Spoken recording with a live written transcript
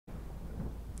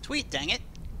Tweet, dang it.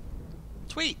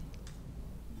 Tweet.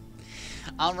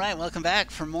 Alright, welcome back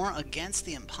for more Against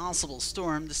the Impossible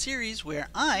Storm, the series where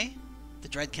I, the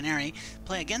Dread Canary,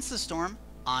 play against the storm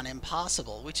on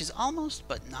Impossible, which is almost,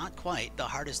 but not quite, the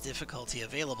hardest difficulty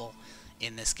available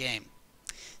in this game.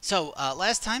 So,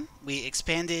 last time we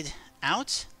expanded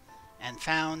out and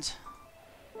found...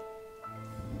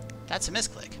 That's a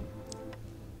misclick.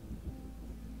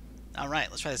 Alright,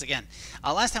 let's try this again.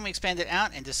 Last time we expanded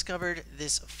out and discovered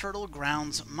this Fertile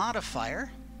Grounds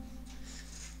modifier.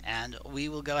 And we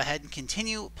will go ahead and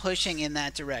continue pushing in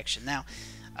that direction. Now,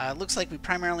 it looks like we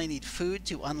primarily need food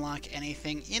to unlock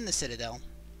anything in the Citadel.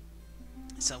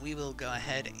 So we will go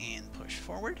ahead and push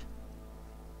forward.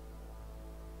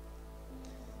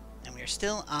 And we are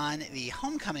still on the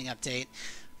Homecoming update,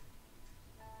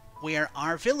 where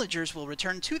our villagers will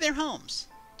return to their homes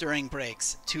during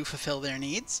breaks to fulfill their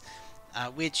needs,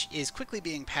 which is quickly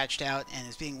being patched out and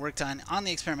is being worked on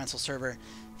the experimental server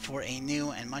for a new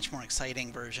and much more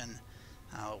exciting version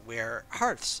where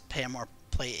hearths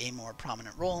play a more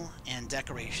prominent role and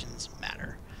decorations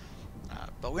matter.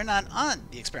 But we're not on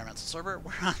the experimental server,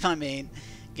 we're on my main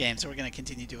game, so we're going to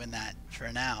continue doing that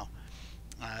for now.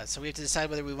 So we have to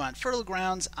decide whether we want Fertile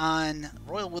Grounds on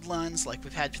Royal Woodlands like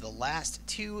we've had for the last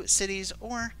two cities,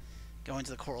 or go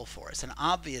into the Coral Forest. And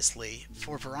obviously,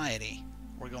 for variety,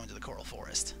 we're going to the Coral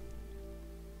Forest.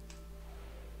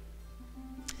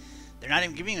 They're not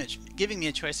even giving me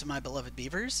a choice of my beloved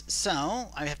beavers, so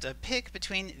I have to pick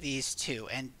between these two.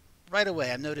 And right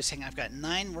away, I'm noticing I've got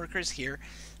 9 workers here,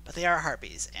 but they are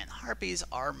harpies, and harpies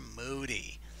are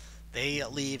moody. They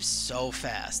leave so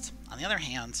fast. On the other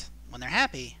hand, when they're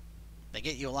happy, they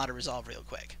get you a lot of resolve real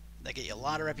quick. They get you a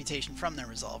lot of reputation from their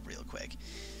resolve real quick.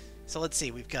 So let's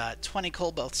see, we've got 20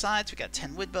 coal both sides, we've got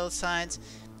 10 wood both sides.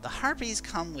 The harpies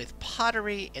come with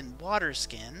pottery and water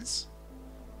skins,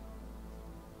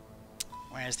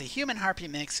 whereas the human harpy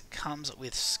mix comes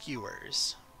with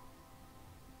skewers.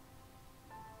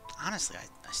 Honestly,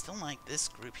 I still like this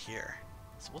group here.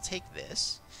 So we'll take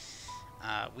this.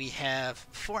 We have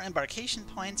 4 embarkation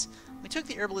points. We took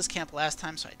the herbalist camp last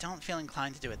time, so I don't feel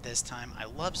inclined to do it this time. I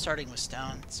love starting with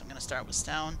stone, so I'm going to start with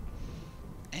stone.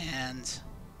 And...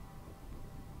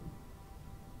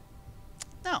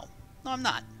 No, I'm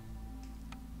not.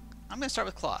 I'm going to start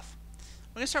with cloth.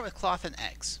 We're going to start with cloth and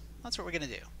eggs. That's what we're going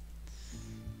to do.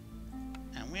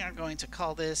 And we are going to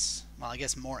call this, well, I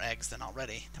guess more eggs than we're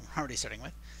already starting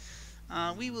with.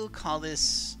 We will call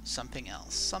this something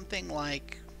else. Something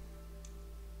like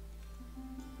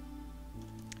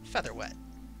Featherwet.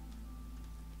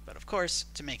 But of course,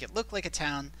 to make it look like a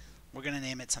town, we're going to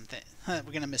name it something. We're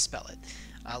going to misspell it.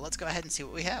 Let's go ahead and see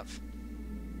what we have.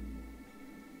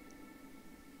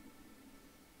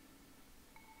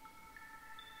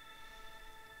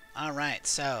 Alright,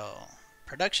 so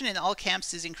production in all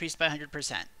camps is increased by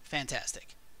 100%.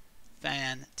 Fantastic.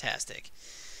 Fantastic.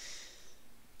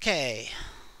 Okay.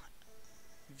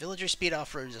 Villager speed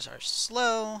off-roads are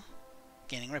slow.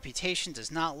 Gaining reputation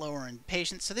does not lower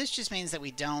impatience. So this just means that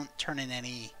we don't turn in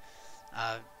any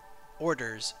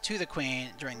orders to the Queen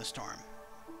during the storm.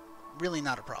 Really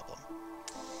not a problem.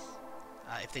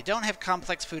 If they don't have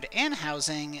complex food and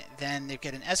housing, then they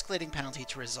get an escalating penalty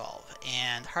to resolve.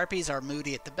 And harpies are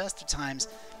moody at the best of times.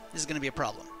 This is going to be a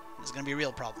problem. This is going to be a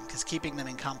real problem, because keeping them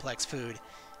in complex food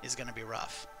is going to be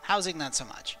rough. Housing, not so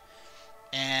much.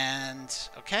 And,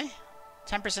 okay,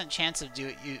 10% chance of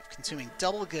you consuming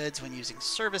double goods when using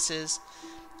services.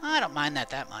 I don't mind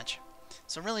that much.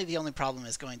 So really the only problem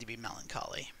is going to be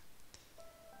melancholy,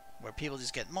 where people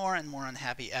just get more and more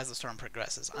unhappy as the storm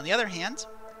progresses. On the other hand,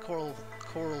 coral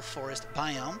forest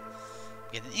biome,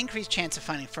 you get an increased chance of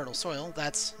finding fertile soil.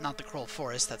 That's not the coral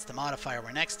forest, that's the modifier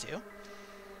we're next to.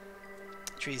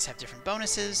 Trees have different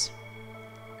bonuses,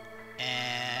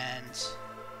 and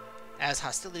as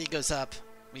hostility goes up,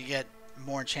 we get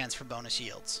more chance for bonus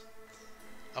yields.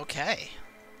 Okay.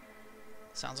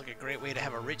 Sounds like a great way to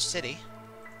have a rich city.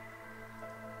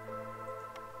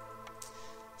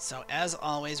 So, as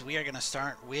always, we are going to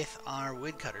start with our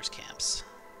woodcutters camps.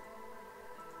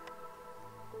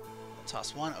 We'll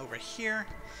toss one over here.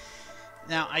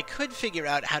 Now, I could figure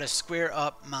out how to square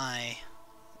up my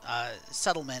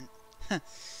settlement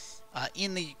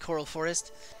in the coral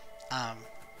forest,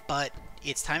 but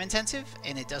it's time intensive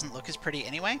and it doesn't look as pretty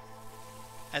anyway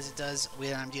as it does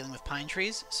when I'm dealing with pine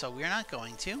trees, so we're not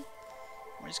going to.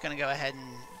 We're just going to go ahead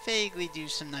and vaguely do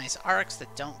some nice arcs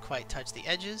that don't quite touch the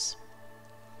edges,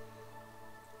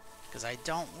 because I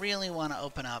don't really want to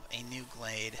open up a new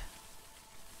glade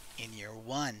in year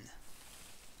 1.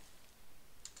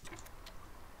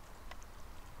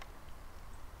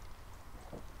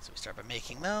 So we start by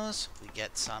making those. We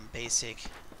get some basic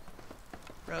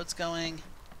roads going.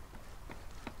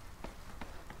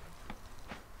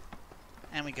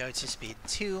 And we go to speed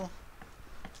 2,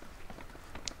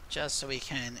 just so we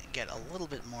can get a little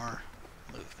bit more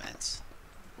movement.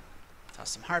 Toss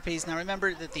some harpies. Now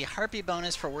remember that the harpy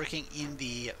bonus for working in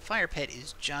the fire pit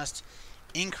is just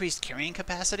increased carrying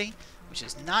capacity, which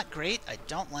is not great. I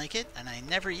don't like it, and I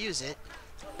never use it.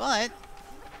 But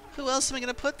who else am I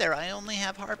going to put there? I only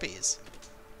have harpies.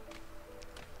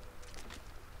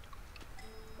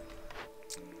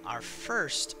 Our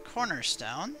first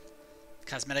cornerstone,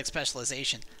 cosmetic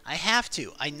specialization. I have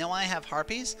to. I know I have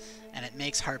harpies, and it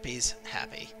makes harpies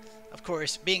happy. Of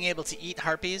course, being able to eat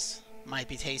harpies might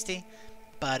be tasty,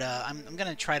 but I'm going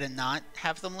to try to not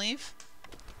have them leave.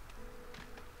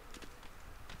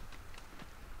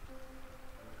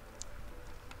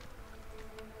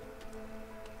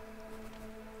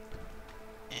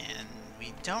 And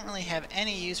we don't really have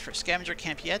any use for scavenger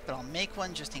camp yet, but I'll make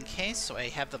one just in case, so I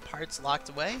have the parts locked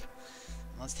away.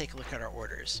 Let's take a look at our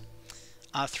orders.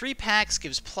 3 packs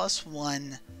gives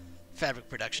 +1 fabric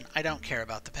production. I don't care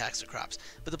about the packs of crops,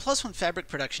 but the +1 fabric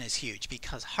production is huge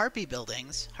because harpy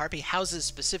buildings, harpy houses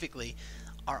specifically,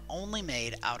 are only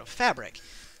made out of fabric.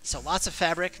 So lots of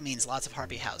fabric means lots of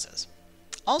harpy houses.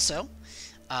 Also,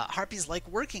 harpies like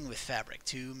working with fabric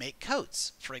to make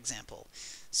coats, for example.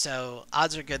 So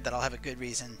odds are good that I'll have a good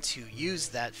reason to use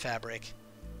that fabric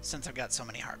since I've got so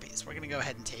many harpies. We're going to go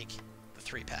ahead and take the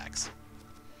 3 packs.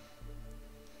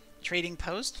 Trading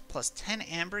post, +10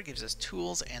 amber gives us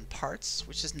tools and parts,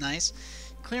 which is nice.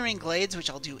 Clearing glades, which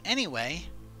I'll do anyway,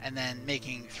 and then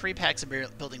making 3 packs of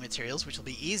building materials, which will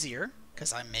be easier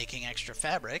because I'm making extra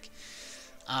fabric,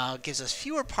 gives us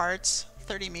fewer parts,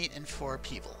 30 meat, and 4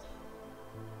 people.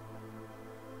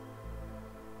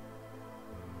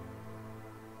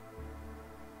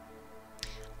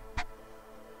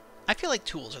 I feel like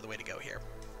tools are the way to go here.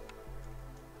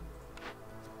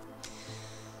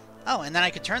 Oh, and then I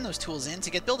could turn those tools in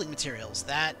to get building materials.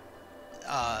 That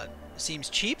seems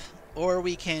cheap. Or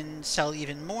we can sell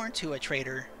even more to a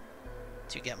trader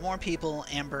to get more people,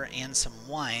 amber, and some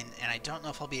wine. And I don't know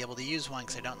if I'll be able to use one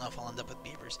because I don't know if I'll end up with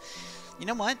beavers. You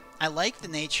know what? I like the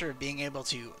nature of being able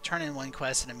to turn in one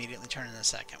quest and immediately turn in the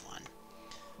second one.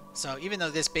 So even though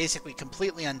this basically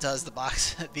completely undoes the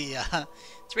box, the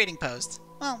trading post,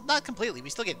 well, not completely. We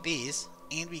still get these,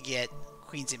 and we get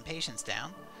Queen's Impatience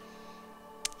down.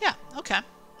 Yeah, okay.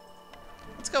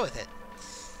 Let's go with it.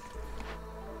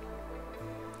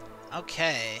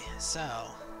 Okay, so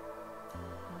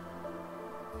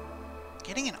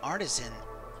getting an artisan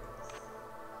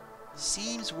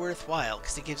seems worthwhile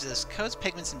because it gives us coats,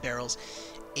 pigments, and barrels.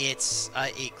 It's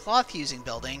a cloth-using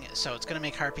building, so it's going to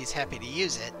make harpies happy to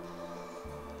use it.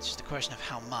 It's just a question of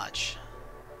how much.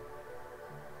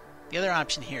 The other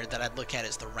option here that I'd look at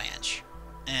is the ranch.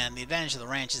 And the advantage of the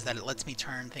ranch is that it lets me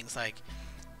turn things like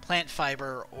plant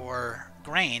fiber or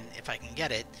grain, if I can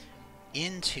get it,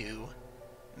 into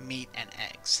meat and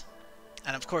eggs.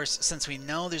 And of course, since we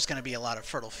know there's going to be a lot of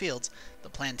fertile fields, the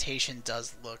plantation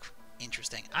does look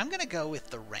interesting. I'm going to go with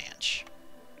the ranch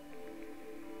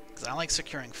because I like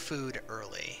securing food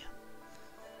early.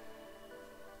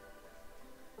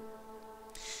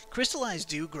 Crystallized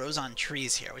dew grows on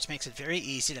trees here, which makes it very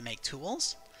easy to make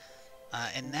tools.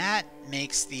 And that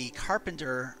makes the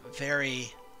carpenter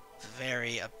very,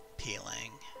 very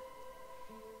appealing.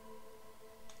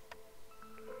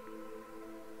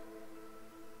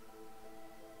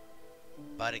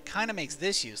 But it kind of makes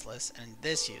this useless and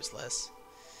this useless.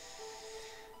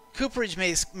 Cooperage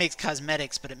makes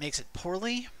cosmetics, but it makes it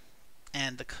poorly.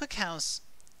 And the cookhouse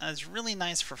is really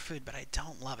nice for food, but I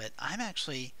don't love it. I'm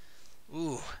actually...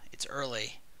 Ooh, it's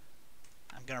early.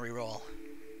 I'm going to reroll.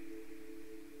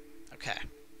 Okay.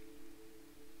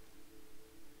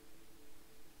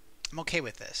 I'm okay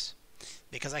with this,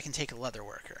 because I can take a leather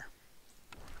worker.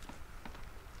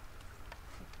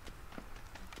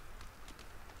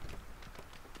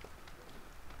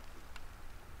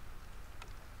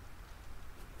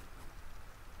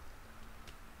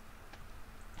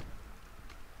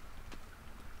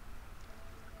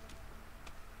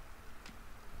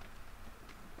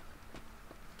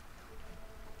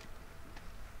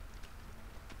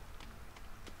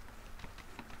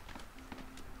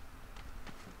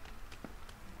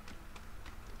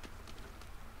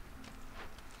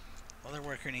 Leather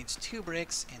worker needs 2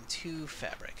 bricks and 2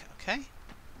 fabric. Okay.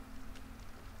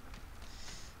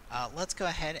 Let's go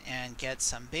ahead and get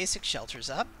some basic shelters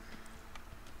up.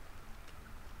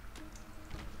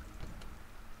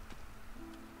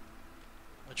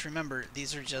 Which, remember,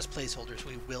 these are just placeholders.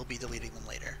 We will be deleting them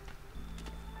later.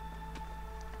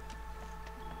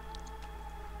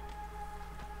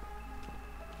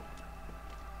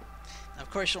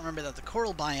 course, you'll remember that the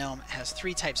coral biome has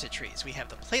 3 types of trees. We have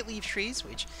the plate leaf trees,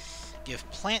 which give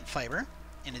plant fiber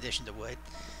in addition to wood.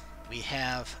 We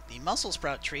have the mussel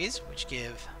sprout trees, which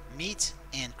give meat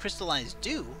and crystallized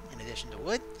dew in addition to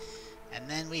wood. And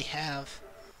then we have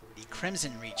the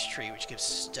crimson reach tree, which gives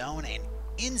stone and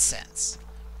incense.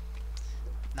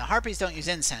 Now, harpies don't use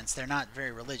incense. They're not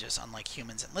very religious, unlike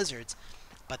humans and lizards.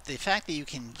 But the fact that you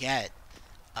can get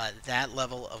that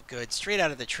level of good straight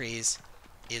out of the trees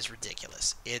is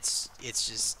ridiculous. It's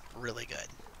just really good.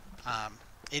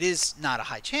 It is not a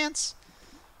high chance,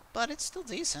 but it's still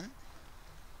decent.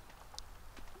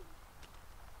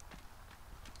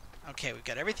 Okay, we've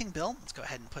got everything built. Let's go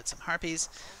ahead and put some harpies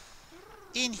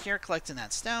in here collecting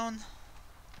that stone.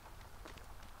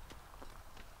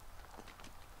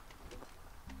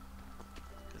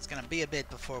 It's going to be a bit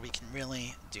before we can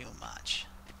really do much.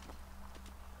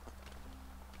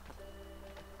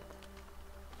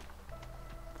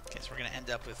 Okay, so we're going to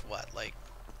end up with what, like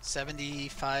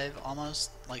 75 almost?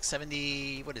 Like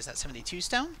 70, what is that, 72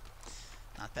 stone?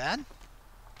 Not bad.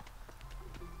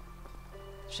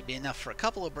 Should be enough for a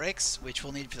couple of bricks, which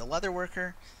we'll need for the leather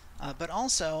worker. But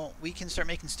also, we can start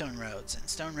making stone roads, and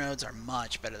stone roads are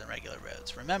much better than regular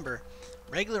roads. Remember,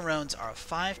 regular roads are a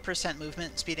 5%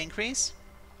 movement speed increase.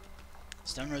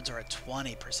 Stone roads are a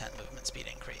 20% movement speed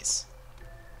increase.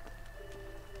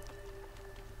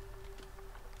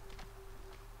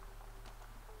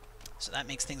 So that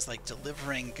makes things like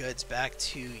delivering goods back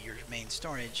to your main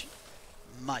storage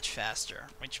much faster,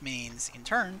 which means, in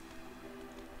turn,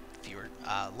 fewer,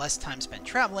 less time spent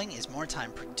traveling is more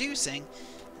time producing,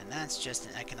 and that's just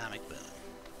an economic boon.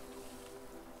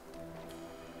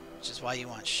 Which is why you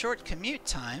want short commute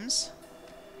times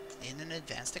in an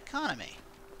advanced economy.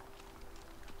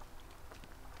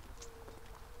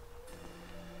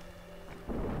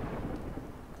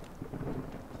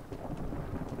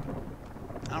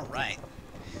 Alright,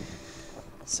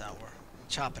 so we're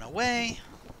chopping away,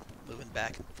 moving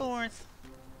back and forth,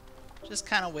 just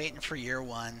kind of waiting for year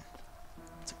 1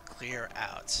 to clear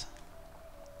out.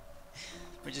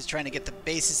 We're just trying to get the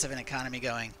basis of an economy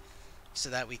going so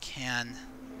that we can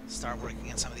start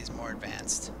working on some of these more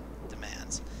advanced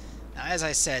demands. Now, as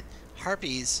I said,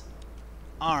 harpies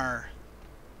are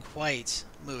quite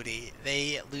moody.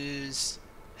 They lose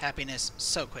happiness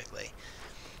so quickly.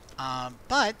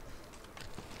 But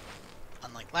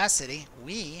unlike last city,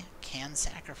 we can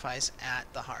sacrifice at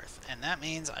the hearth, and that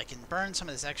means I can burn some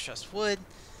of this excess wood.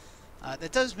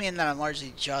 That does mean that I'm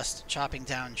largely just chopping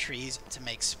down trees to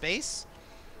make space,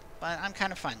 but I'm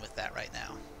kind of fine with that right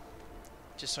now,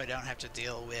 just so I don't have to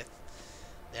deal with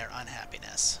their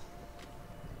unhappiness.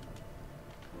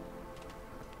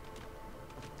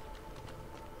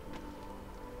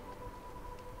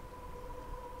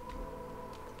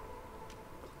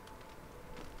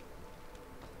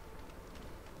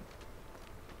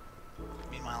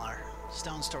 Meanwhile, our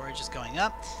stone storage is going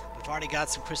up. We've already got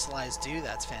some crystallized dew.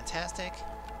 That's fantastic.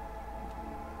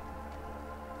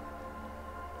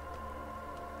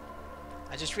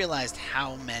 I just realized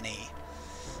how many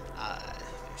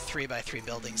 3x3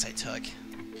 buildings I took.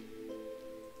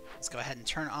 Let's go ahead and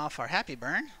turn off our happy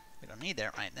burn. We don't need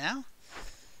that right now.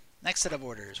 Next set of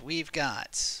orders. We've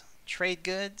got trade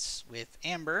goods with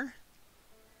amber.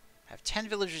 Have 10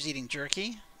 villagers eating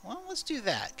jerky. Well, let's do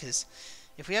that, because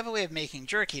if we have a way of making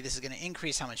jerky, this is going to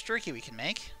increase how much jerky we can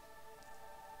make.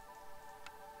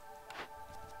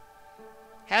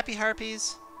 Happy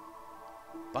harpies.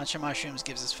 Bunch of mushrooms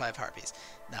gives us 5 harpies.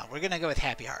 Now, we're going to go with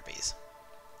happy harpies.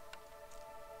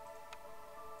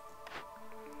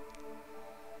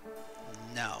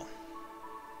 No.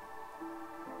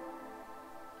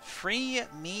 Free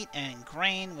meat and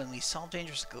grain when we solve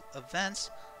dangerous events.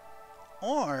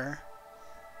 Or...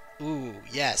 ooh,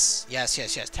 yes.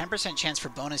 10% chance for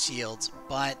bonus yields,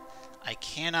 but I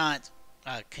cannot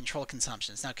control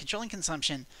consumptions. Now, controlling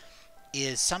consumption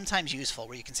is sometimes useful,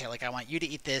 where you can say, like, I want you to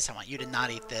eat this, I want you to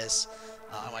not eat this,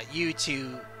 I want you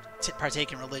to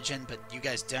partake in religion, but you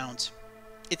guys don't.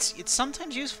 It's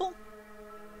sometimes useful,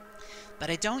 but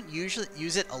I don't usually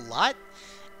use it a lot,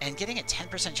 and getting a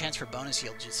 10% chance for bonus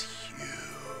yield is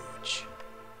huge.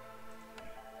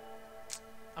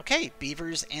 Okay,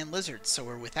 beavers and lizards, so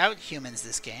we're without humans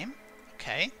this game.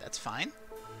 Okay, that's fine.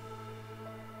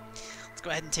 Let's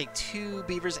go ahead and take 2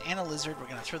 beavers and a lizard. We're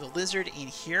going to throw the lizard in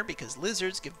here because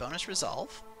lizards give bonus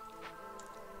resolve.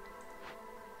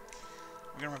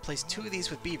 We're going to replace 2 of these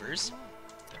with beavers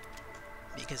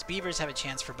because beavers have a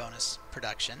chance for bonus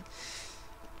production.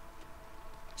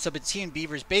 So between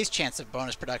beavers' base chance of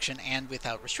bonus production and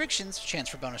without restrictions, chance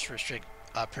for bonus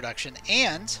production,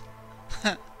 and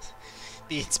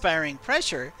the inspiring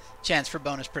pressure chance for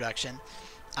bonus production,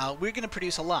 we're going to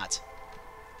produce a lot.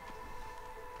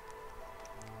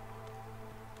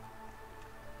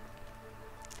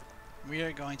 We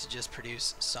are going to just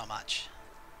produce so much.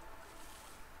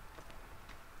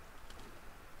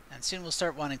 And soon we'll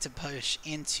start wanting to push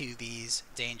into these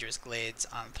dangerous glades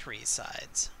on 3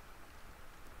 sides.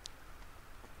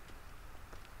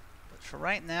 But for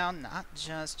right now, not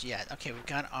just yet. Okay, we've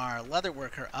got our leather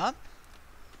worker up.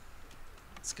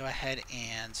 Let's go ahead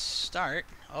and start.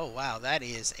 Oh wow, that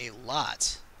is a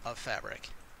lot of fabric.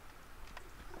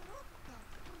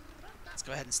 Let's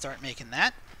go ahead and start making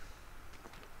that.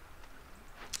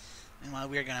 Meanwhile,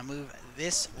 we are going to move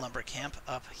this lumber camp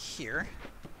up here.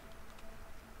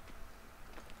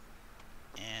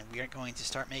 And we are going to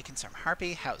start making some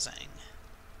harpy housing.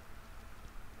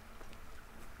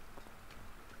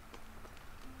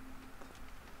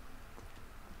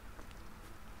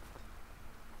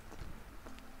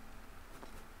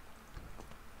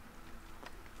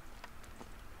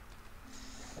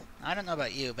 I don't know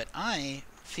about you, but I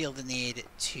feel the need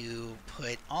to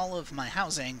put all of my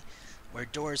housing where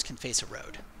doors can face a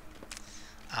road.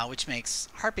 Which makes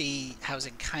harpy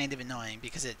housing kind of annoying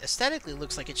because it aesthetically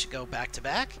looks like it should go back to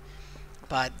back,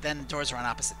 but then the doors are on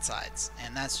opposite sides,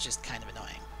 and that's just kind of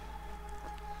annoying.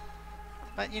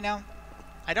 But, you know,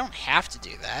 I don't have to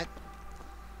do that.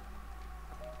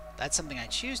 That's something I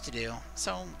choose to do,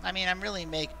 so, I mean, I'm really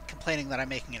complaining that I'm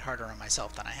making it harder on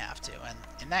myself than I have to, and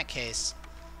in that case,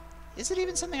 is it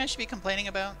even something I should be complaining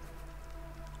about?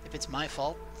 If it's my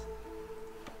fault?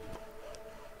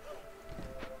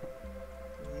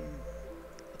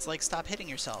 It's like, stop hitting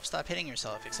yourself,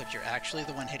 except you're actually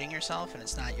the one hitting yourself, and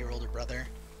it's not your older brother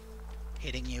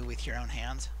hitting you with your own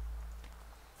hand.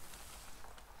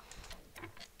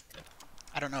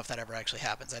 I don't know if that ever actually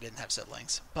happens. I didn't have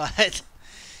siblings. But,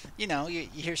 you know, you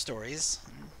hear stories.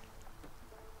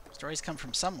 Stories come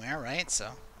from somewhere, right?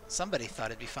 So somebody thought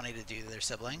it'd be funny to do to their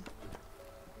sibling.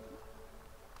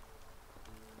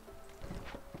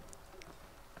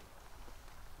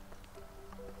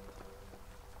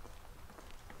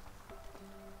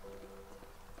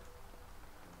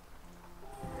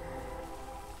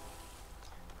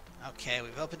 Okay,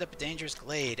 we've opened up a dangerous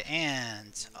glade,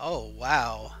 and oh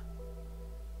wow,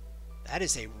 that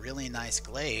is a really nice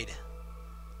glade.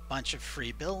 Bunch of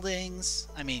free buildings.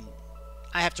 I mean,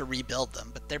 I have to rebuild them,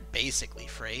 but they're basically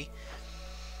free.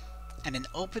 And an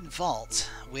open vault,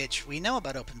 which we know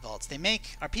about open vaults. They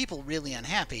make our people really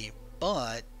unhappy,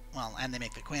 but, well, and they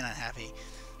make the queen unhappy,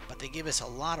 but they give us a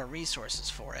lot of resources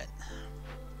for it.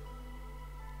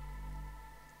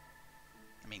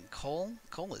 I mean, coal?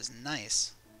 Coal is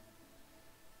nice.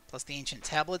 Plus the ancient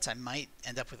tablets, I might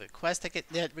end up with a quest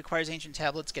that requires ancient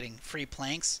tablets, getting free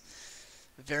planks.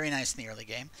 Very nice in the early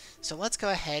game. So let's go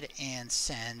ahead and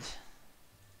send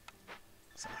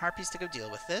some harpies to go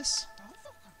deal with this.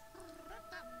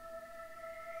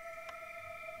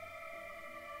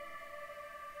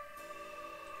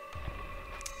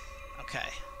 Okay.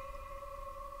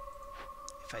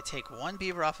 If I take 1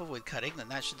 beaver off of wood cutting, then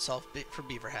that should solve for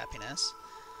beaver happiness.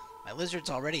 My lizard's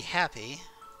already happy.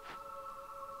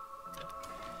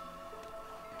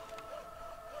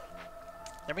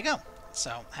 There we go.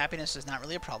 So, happiness is not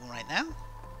really a problem right now.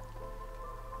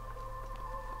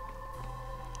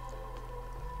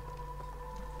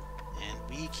 And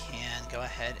we can go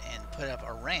ahead and put up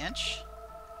a ranch.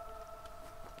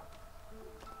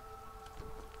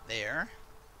 There.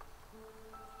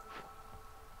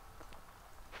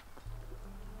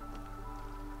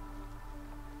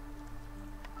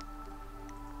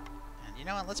 And you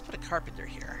know what? Let's put a carpenter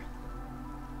here.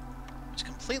 Which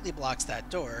completely blocks that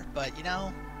door, but you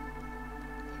know,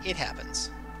 it happens.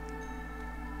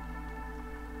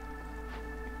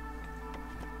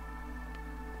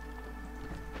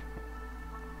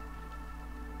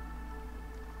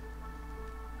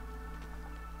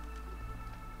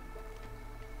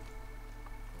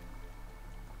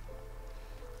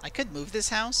 I could move this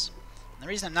house. And the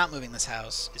reason I'm not moving this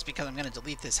house is because I'm going to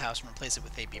delete this house and replace it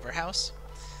with a beaver house.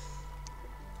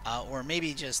 Or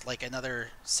maybe just like another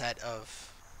set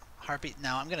of harpy.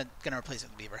 No, I'm gonna replace it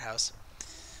with beaver house,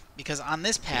 because on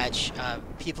this patch,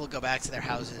 people go back to their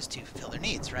houses to fulfill their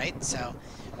needs, right? So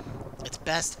it's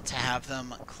best to have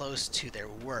them close to their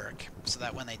work, so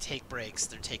that when they take breaks,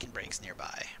 they're taking breaks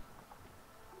nearby.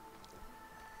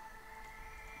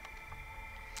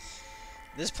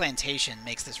 This plantation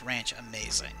makes this ranch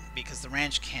amazing, because the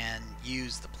ranch can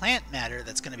use the plant matter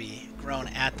that's going to be grown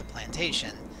at the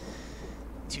plantation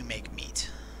to make meat.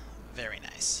 Very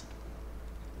nice.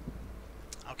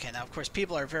 Okay, now of course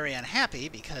people are very unhappy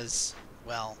because,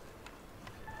 well,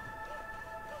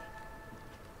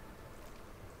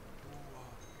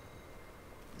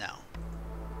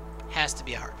 has to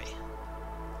be a harpy.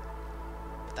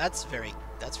 But that's very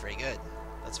good.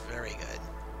 That's very good.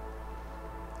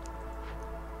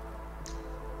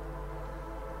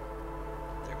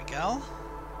 There we go.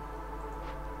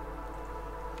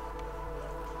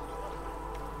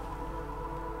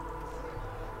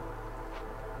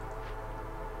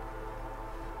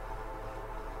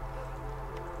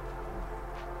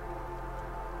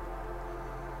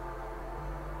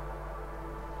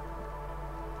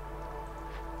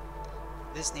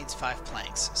 This needs 5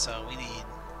 planks, so we need...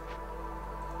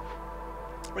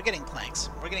 We're getting planks.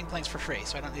 We're getting planks for free,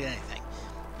 so I don't need anything.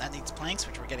 That needs planks,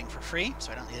 which we're getting for free,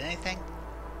 so I don't need anything.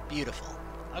 Beautiful.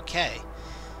 Okay.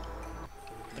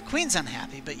 The Queen's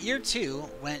unhappy, but year 2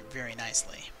 went very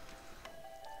nicely.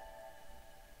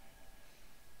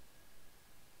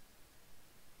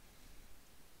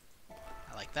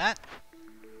 I like that.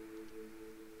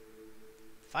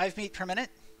 5 meat per minute.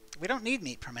 We don't need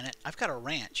meat per minute. I've got a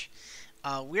ranch.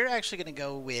 We're actually going to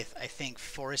go with, I think,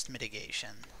 forest mitigation.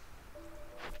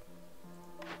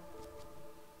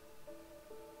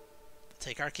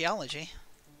 Take archaeology.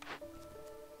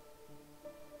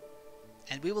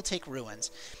 And we will take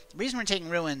ruins. The reason we're taking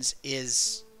ruins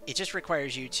is it just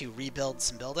requires you to rebuild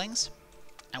some buildings.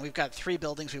 And we've got 3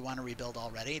 buildings we want to rebuild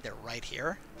already. They're right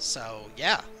here. So,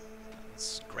 yeah.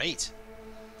 It's great.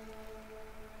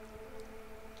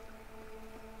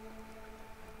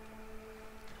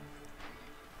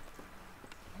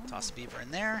 Toss a beaver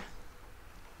in there.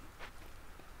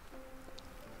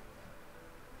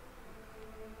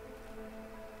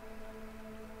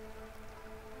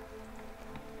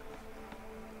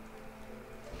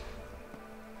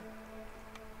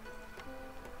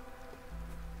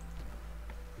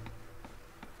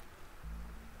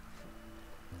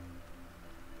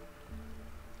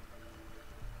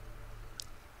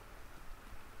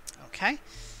 Okay,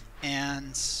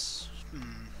 and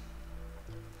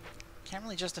can't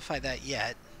really justify that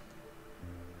yet.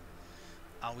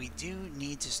 We do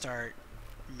need to start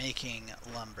making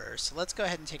lumber, so let's go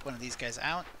ahead and take one of these guys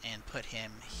out and put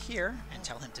him here and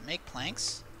tell him to make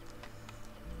planks.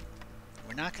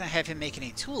 We're not going to have him make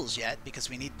any tools yet because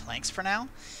we need planks for now,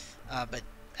 but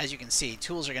as you can see,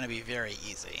 tools are going to be very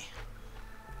easy.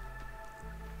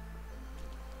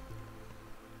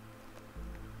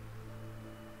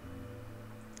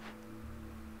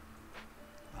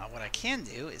 What I can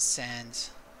do is send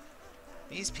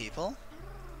these people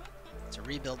to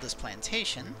rebuild this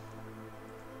plantation.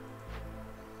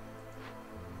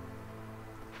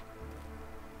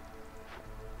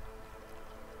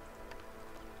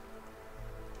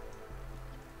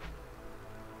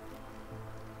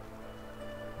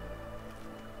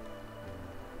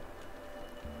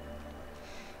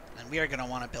 And we are going to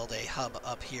want to build a hub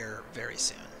up here very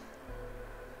soon.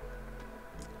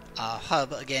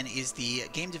 Hub, again, is the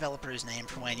game developer's name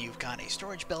for when you've got a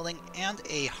storage building and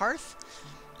a hearth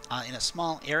in a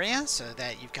small area, so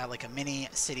that you've got like a mini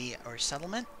city or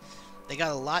settlement. They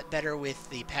got a lot better with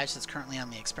the patch that's currently on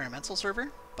the experimental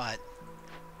server, but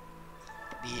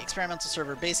the experimental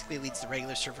server basically leads the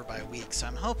regular server by a week, so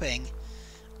I'm hoping,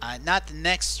 not the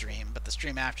next stream, but the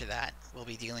stream after that, we'll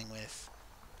be dealing with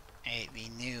the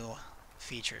new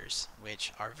features,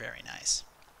 which are very nice.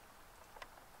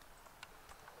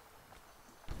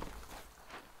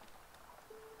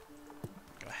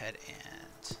 Go ahead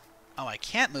and... Oh, I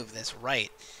can't move this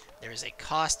right. There is a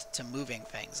cost to moving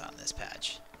things on this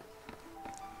patch.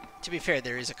 To be fair,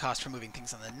 there is a cost for moving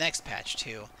things on the next patch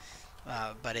too,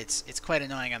 but it's quite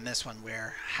annoying on this one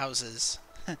where houses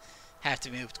have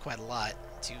to move quite a lot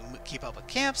to keep up with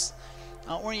camps,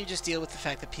 or you just deal with the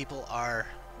fact that people are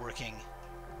working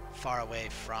far away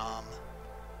from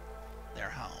their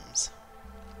homes.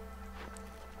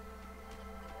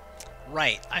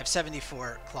 Right, I have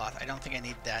 74 cloth. I don't think I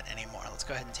need that anymore. Let's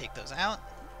go ahead and take those out.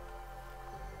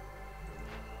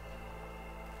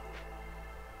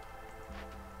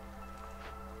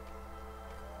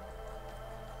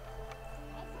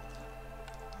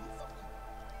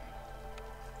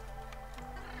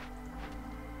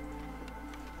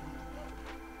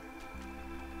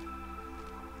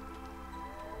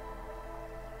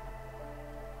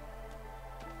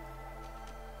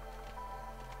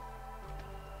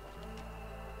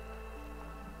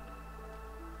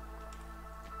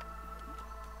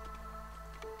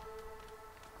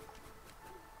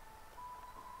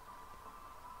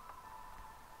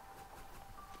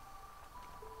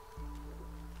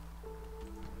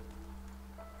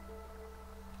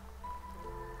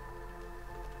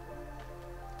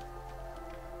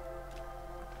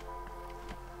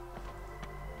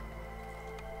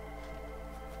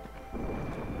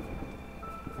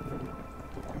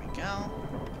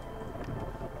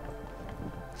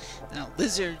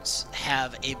 lizards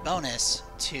have a bonus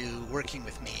to working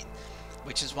with meat,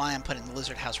 which is why I'm putting the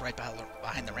lizard house right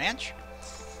behind the ranch,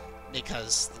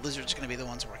 because the lizards are going to be the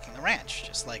ones working the ranch.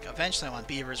 Just like eventually I want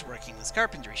beavers working this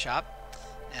carpentry shop,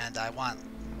 and I want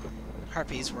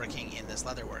harpies working in this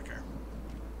leather worker.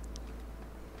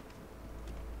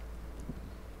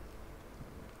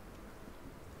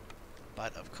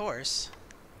 But of course,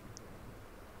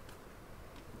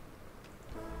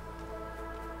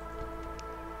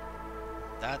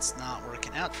 that's not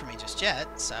working out for me just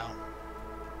yet, so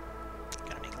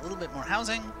gotta make a little bit more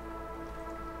housing.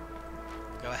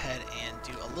 Go ahead and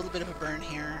do a little bit of a burn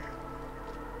here.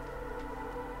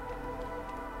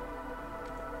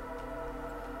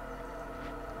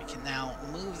 We can now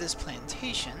move this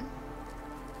plantation.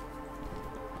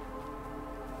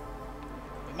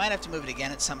 We might have to move it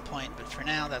again at some point, but for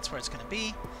now, that's where it's going to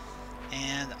be.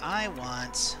 And I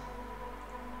want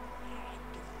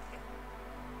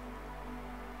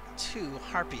 2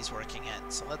 harpies working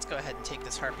it. So let's go ahead and take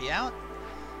this harpy out,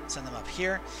 send them up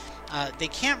here. They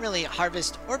can't really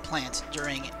harvest or plant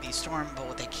during the storm, but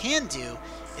what they can do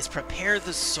is prepare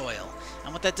the soil.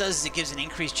 And what that does is it gives an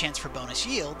increased chance for bonus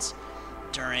yields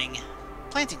during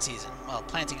planting season. Well,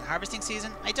 planting and harvesting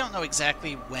season, I don't know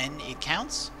exactly when it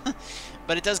counts,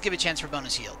 but it does give a chance for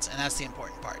bonus yields, and that's the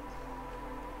important part.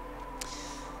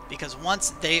 Because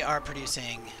once they are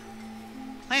producing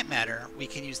plant matter, we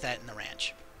can use that in the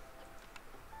ranch.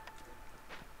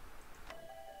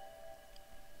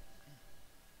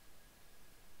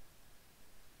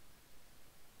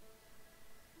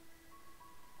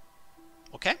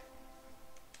 Okay.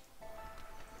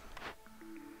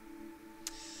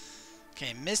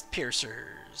 Okay, mist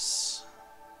piercers.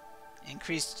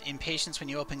 Increased impatience when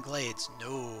you open glades.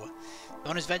 No.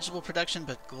 Bonus vegetable production,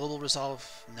 but global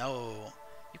resolve. No.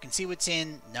 You can see what's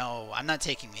in. No. I'm not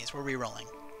taking these. We're re-rolling.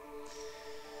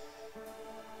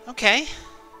 Okay.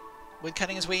 Wood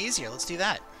cutting is way easier. Let's do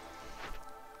that.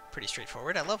 Pretty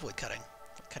straightforward. I love wood cutting.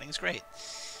 Wood cutting is great.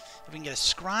 If we can get a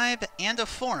scribe and a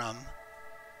forum.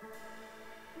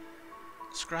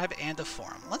 Scribe and a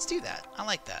forum. Let's do that. I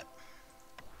like that.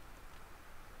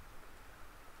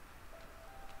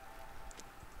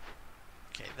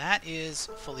 Okay, that is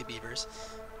fully beavers.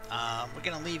 We're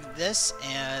going to leave this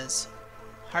as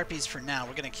harpies for now.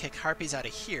 We're going to kick harpies out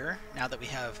of here now that we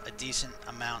have a decent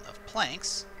amount of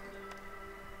planks.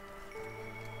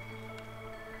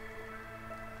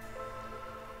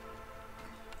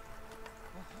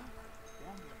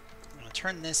 I'm going to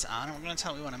turn this on, and we're going to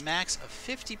tell we want a max of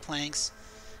 50 planks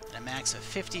and a max of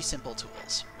 50 simple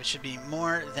tools, which should be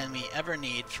more than we ever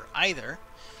need for either.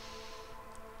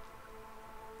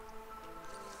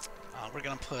 We're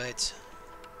going to put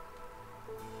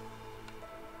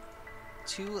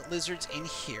 2 lizards in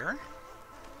here.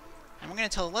 And we're going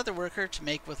to tell the leather worker to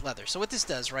make with leather. So what this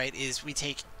does, right, is we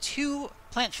take 2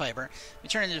 plant fiber, we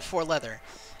turn it into 4 leather,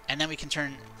 and then we can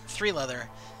turn 3 leather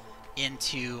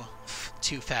into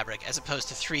 2 fabric, as opposed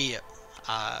to 3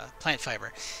 plant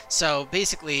fiber. So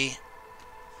basically,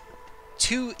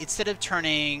 2, instead of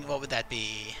turning, what would that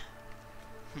be?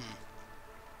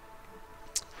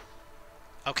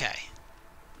 Okay.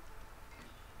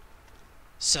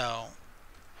 So,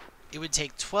 it would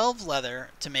take 12 leather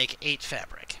to make 8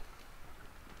 fabric.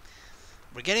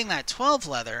 We're getting that 12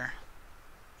 leather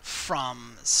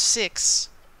from 6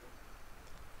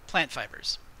 plant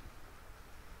fibers.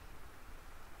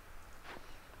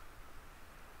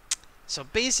 So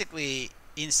basically,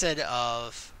 instead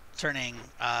of turning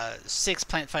 6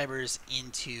 plant fibers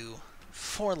into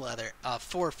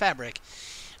 4 fabric,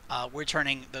 we're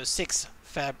turning those 6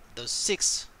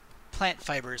 plant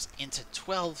fibers into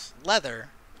 12 leather,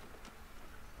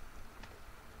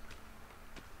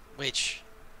 which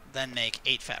then make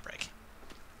 8 fabric.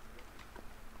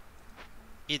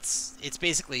 It's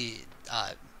basically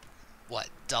what,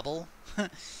 double?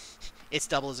 It's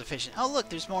double as efficient. Oh look,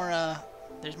 there's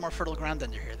more fertile ground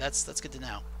under here. That's good to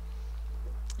know.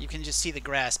 You can just see the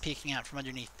grass peeking out from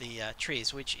underneath the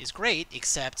trees, which is great,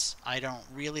 except I don't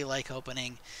really like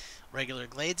opening regular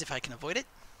glades if I can avoid it.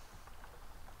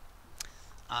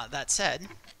 That said,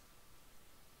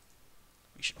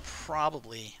 we should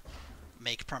probably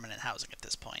make permanent housing at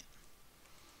this point.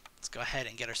 Let's go ahead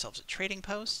and get ourselves a trading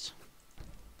post.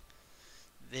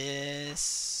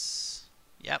 This,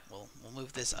 yep, we'll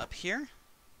move this up here.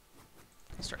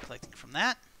 Start collecting from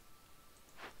that.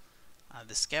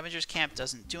 The scavenger's camp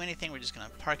doesn't do anything. We're just going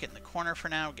to park it in the corner for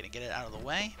now. We're going to get it out of the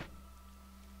way.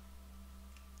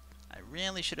 I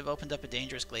really should have opened up a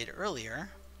dangerous glade earlier,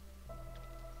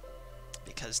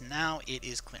 because now it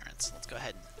is clearance. Let's go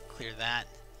ahead and clear that.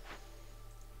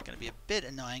 Gonna be a bit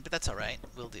annoying, but that's alright.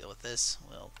 We'll deal with this.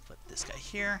 We'll put this guy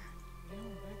here.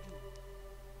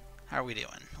 How are we doing?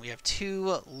 We have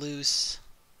 2 loose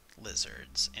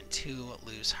lizards and 2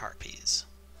 loose harpies.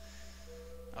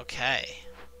 Okay.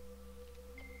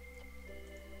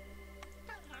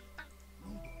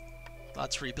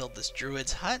 Let's rebuild this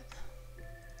druid's hut.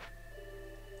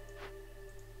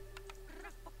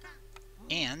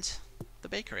 And the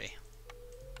bakery.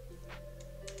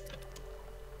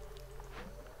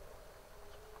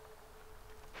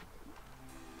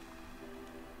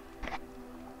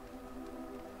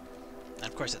 And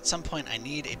of course, at some point I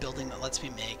need a building that lets me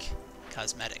make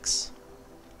cosmetics.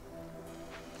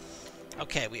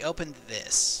 Okay, we opened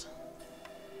this.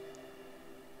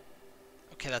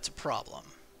 Okay, that's a problem.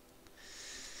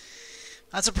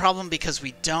 That's a problem because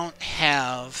we don't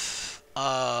have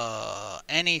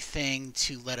anything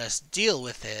to let us deal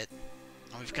with it.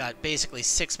 We've got basically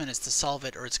 6 minutes to solve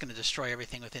it, or it's going to destroy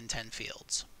everything within 10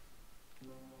 fields.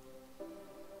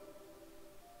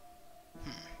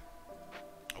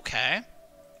 Okay.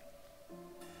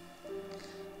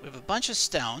 We have a bunch of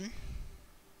stone.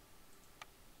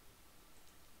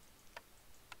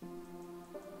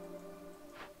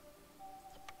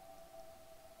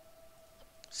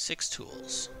 Six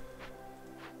tools.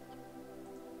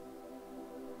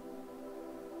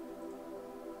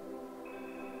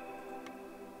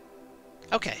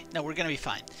 Okay, no, we're going to be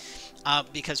fine.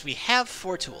 Because we have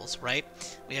 4 tools, right?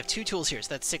 We have 2 tools here, so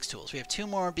that's 6 tools. We have 2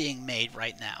 more being made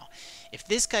right now. If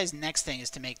this guy's next thing is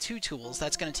to make 2 tools,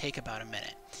 that's going to take about a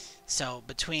minute. So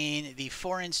between the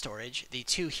 4 in storage, the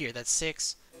 2 here, that's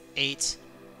 6, 8,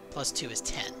 plus 2 is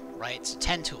 10, right? So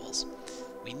 10 tools.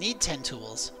 We need 10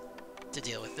 tools to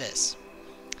deal with this.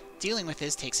 Dealing with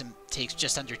this takes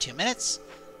just under 2 minutes.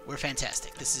 We're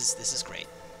fantastic. This is great.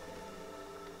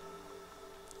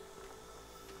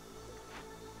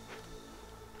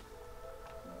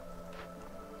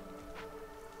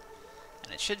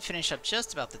 And it should finish up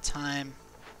just about the time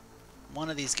one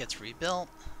of these gets rebuilt.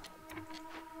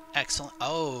 Excellent.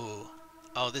 Oh,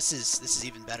 this is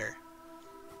even better.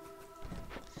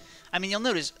 I mean, you'll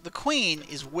notice the queen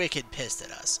is wicked pissed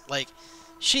at us. Like,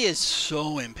 she is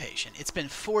so impatient. It's been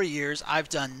 4 years. I've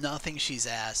done nothing she's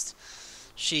asked.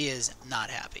 She is not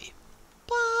happy.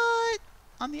 But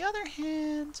on the other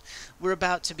hand, we're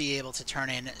about to be able to turn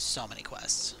in so many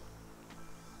quests.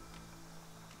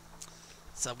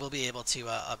 So we'll be able to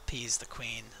appease the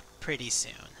queen pretty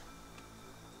soon.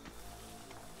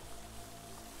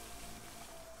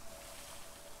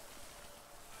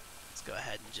 Let's go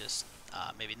ahead and just,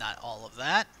 maybe not all of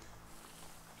that.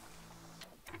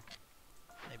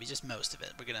 Maybe just most of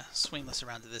it. We're going to swing this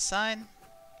around to this side.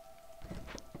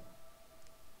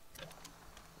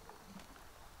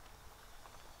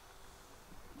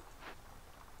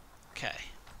 Okay.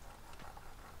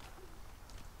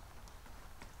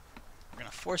 We're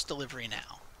going to force delivery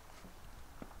now.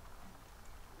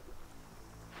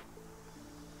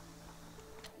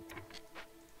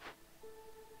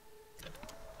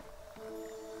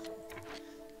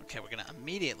 Okay, we're going to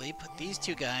immediately put these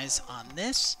 2 guys on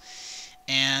this.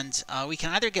 And we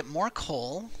can either get more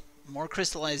coal, more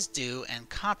crystallized dew, and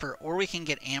copper, or we can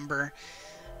get amber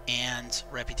and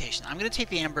reputation. I'm going to take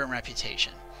the amber and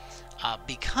reputation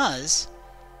because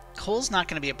coal's not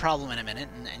going to be a problem in a minute,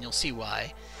 and you'll see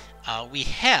why. We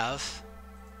have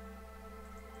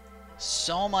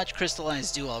so much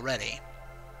crystallized dew already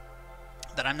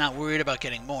that I'm not worried about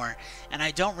getting more, and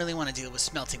I don't really want to deal with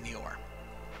smelting the ore.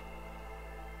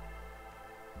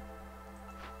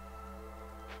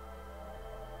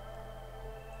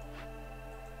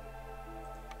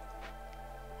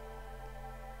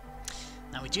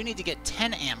 Now we do need to get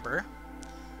 10 amber,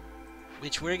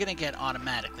 which we're going to get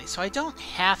automatically. So I don't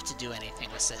have to do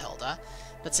anything with Sahilda,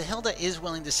 but Sahilda is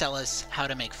willing to sell us how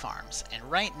to make farms. And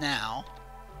right now,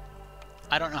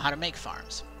 I don't know how to make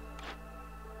farms.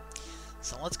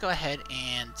 So let's go ahead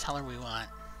and tell her we want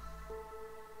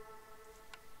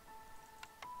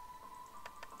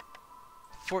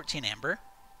 14 amber.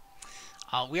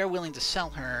 We are willing to sell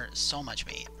her so much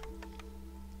meat.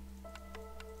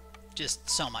 Just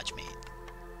so much meat.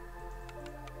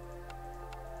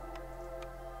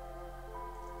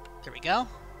 There we go.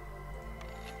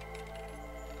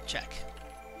 Check.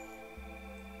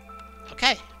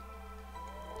 Okay.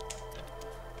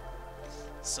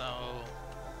 So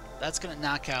that's going to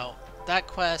knock out that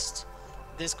quest.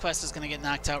 This quest is going to get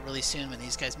knocked out really soon when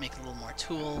these guys make a little more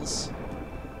tools.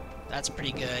 That's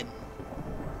pretty good.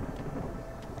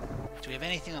 Do we have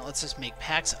anything that lets us make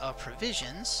packs of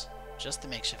provisions? Just the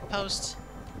makeshift post.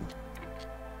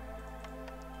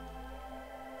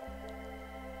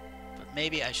 Put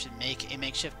maybe I should make a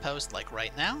makeshift post like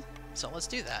right now. So let's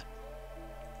do that.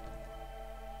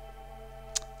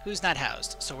 Who's not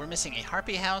housed? So we're missing a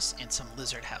harpy house and some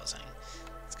lizard housing.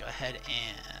 Let's go ahead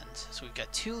and... So we've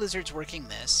got 2 lizards working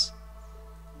this.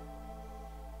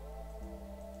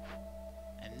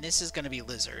 And this is going to be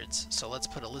lizards. So let's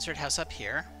put a lizard house up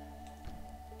here.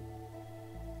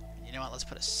 You know what? Let's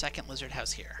put a second lizard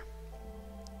house here.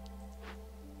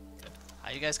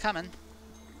 How you guys coming?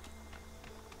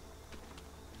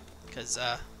 Because,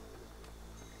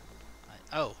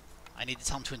 oh, I need to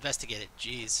tell him to investigate it.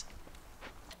 Jeez.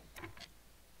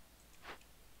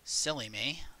 Silly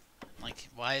me. Like,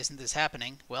 why isn't this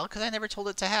happening? Well, because I never told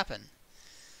it to happen.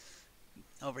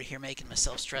 Over here making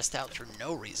myself stressed out for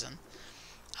no reason.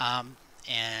 And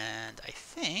I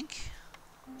think...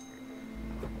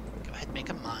 Go ahead and make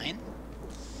a mine.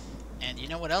 And you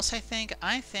know what else I think?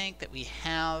 I think that we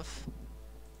have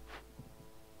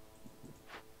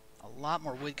a lot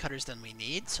more woodcutters than we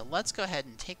need. So let's go ahead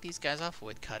and take these guys off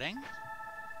woodcutting.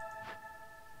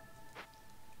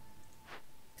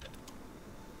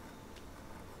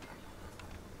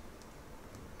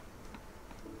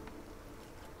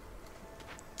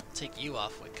 Take you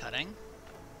off woodcutting.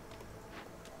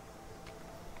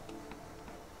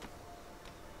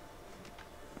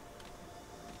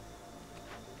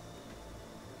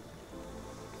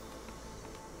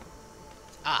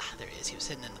 Ah, there he is. He was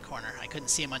hidden in the corner. I couldn't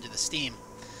see him under the steam.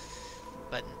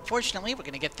 But unfortunately, we're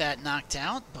going to get that knocked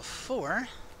out before.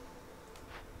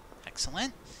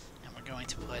 Excellent. And we're going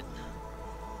to put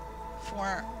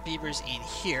 4 beavers in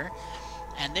here.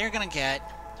 And they're going to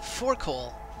get 4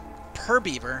 coal per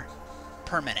beaver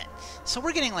per minute. So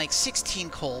we're getting like 16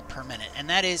 coal per minute. And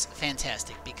that is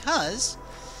fantastic because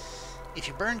if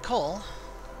you burn coal,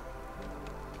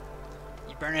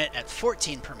 you burn it at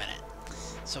 14 per minute.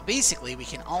 So basically, we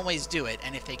can always do it,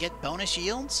 and if they get bonus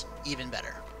yields, even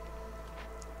better.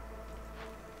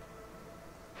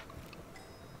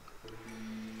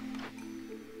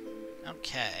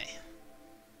 Okay.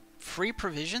 Free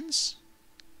provisions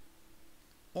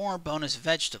or bonus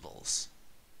vegetables?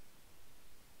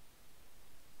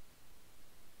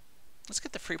 Let's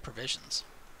get the free provisions.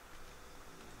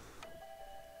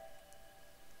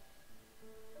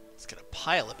 Let's get a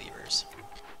pile of beavers.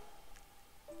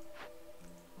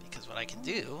 Because what I can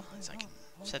do is I can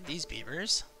set these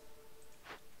beavers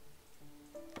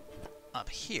up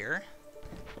here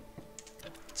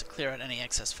to clear out any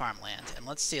excess farmland. And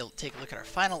let's see, take a look at our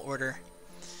final order.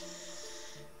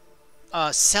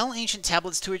 Sell ancient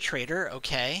tablets to a trader,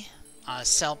 okay.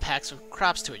 Sell packs of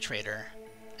crops to a trader,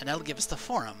 and that'll give us the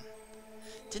forum.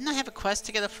 Didn't I have a quest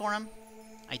to get a forum?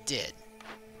 I did.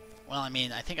 Well, I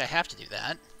mean, I think I have to do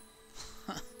that.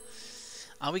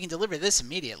 We can deliver this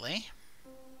immediately.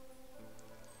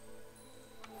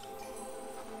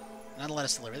 That'll let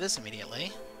us deliver this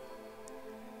immediately.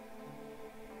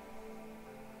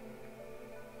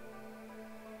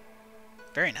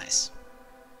 Very nice.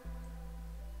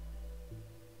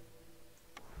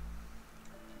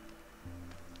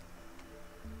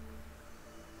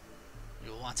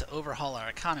 We will want to overhaul our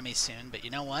economy soon, but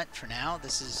you know what? For now,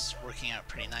 this is working out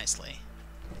pretty nicely.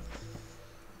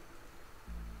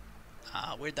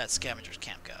 Where'd that scavenger's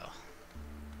camp go?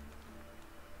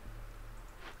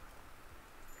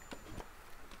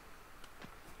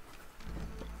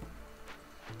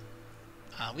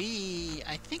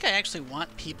 I think I actually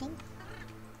want people.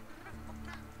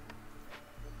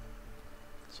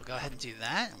 So we'll go ahead and do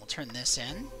that, and we'll turn this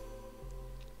in.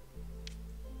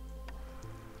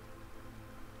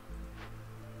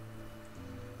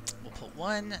 We'll put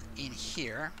 1 in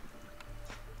here.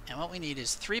 And what we need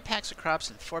is 3 packs of crops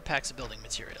and 4 packs of building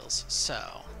materials. So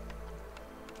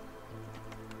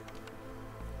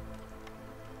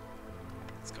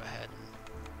let's go ahead and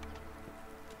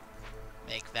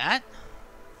make that.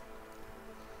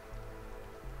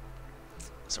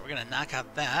 So we're going to knock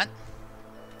out that.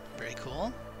 Very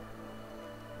cool.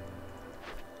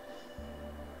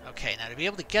 Okay, now to be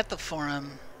able to get the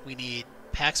forum, we need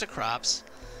packs of crops,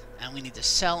 and we need to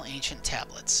sell ancient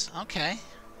tablets. Okay.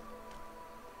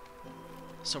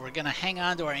 So we're going to hang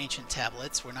on to our ancient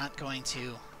tablets. We're not going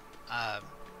to... oh,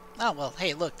 well,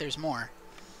 hey, look, there's more.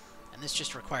 And this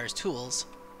just requires tools,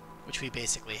 which we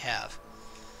basically have.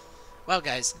 Well,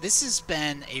 guys, this has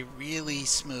been a really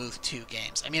smooth 2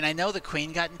 games. I mean, I know the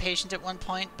Queen got impatient at one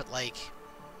point, but, like,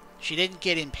 she didn't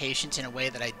get impatient in a way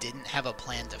that I didn't have a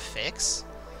plan to fix.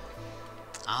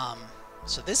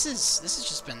 So this has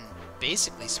just been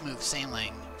basically smooth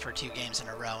sailing for 2 games in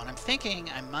a row, and I'm thinking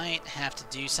I might have to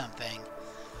do something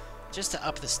just to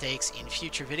up the stakes in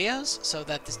future videos so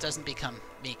that this doesn't become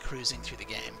me cruising through the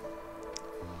game.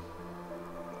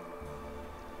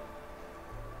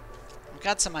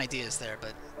 got some ideas there,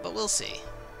 but we'll see.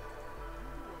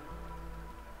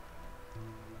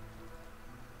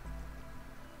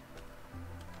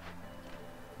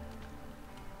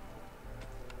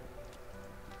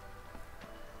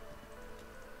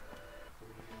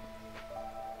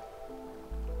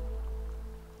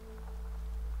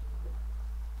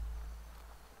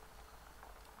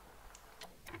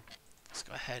 Let's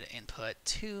go ahead and put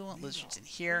 2 lizards in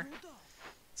here.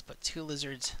 Let's put 2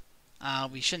 lizards.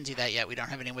 We shouldn't do that yet. We don't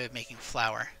have any way of making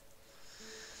flour.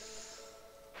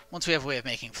 Once we have a way of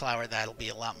making flour, that'll be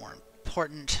a lot more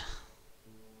important.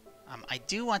 I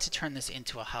do want to turn this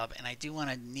into a hub, and I do want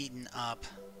to neaten up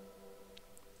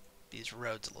these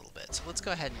roads a little bit. So let's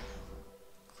go ahead and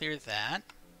clear that.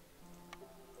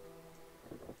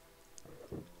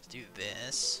 Let's do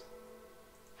this.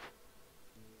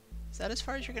 Is that as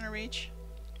far as you're going to reach?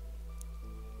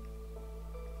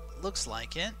 Looks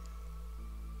like it.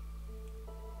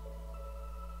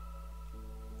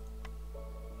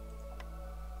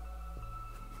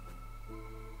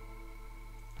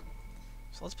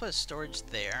 So let's put a storage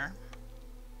there.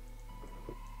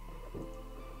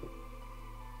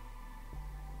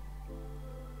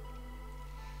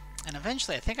 And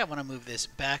eventually I think I want to move this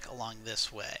back along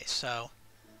this way. So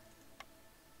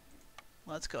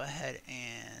let's go ahead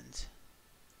and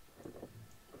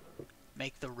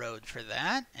make the road for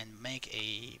that and make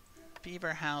a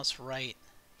beaver house right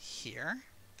here.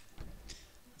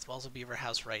 Let's also beaver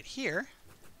house right here.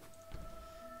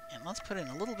 And let's put in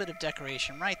a little bit of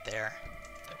decoration right there.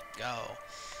 There we go.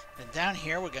 Then down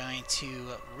here we're going to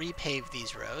repave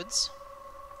these roads.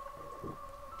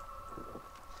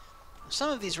 Some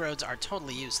of these roads are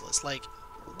totally useless. Like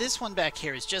this one back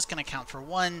here is just going to count for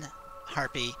 1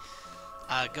 harpy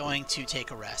going to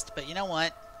take a rest. But you know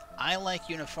what? I like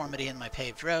uniformity in my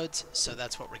paved roads, so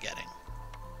that's what we're getting.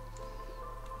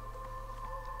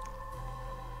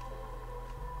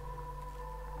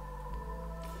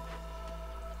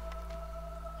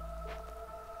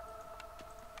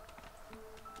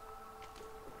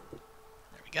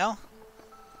 There we go.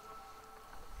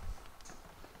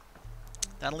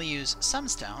 That'll use some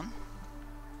stone.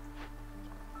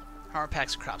 How are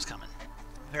packs of crops coming?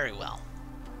 Very well.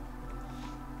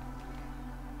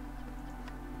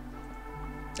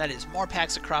 That is more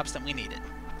packs of crops than we needed.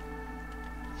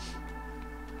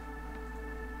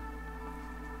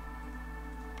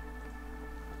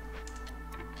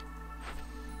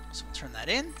 So we'll turn that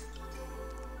in.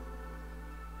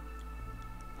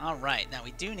 Alright, now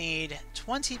we do need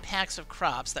 20 packs of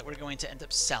crops that we're going to end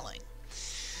up selling.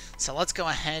 So let's go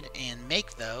ahead and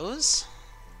make those.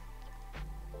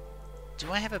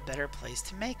 Do I have a better place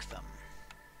to make them?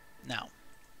 No.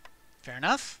 Fair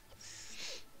enough.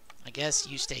 I guess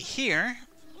you stay here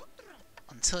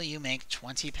until you make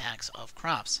 20 packs of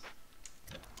crops.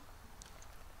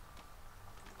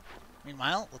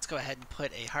 Meanwhile, let's go ahead and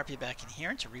put a harpy back in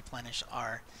here to replenish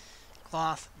our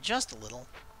cloth just a little.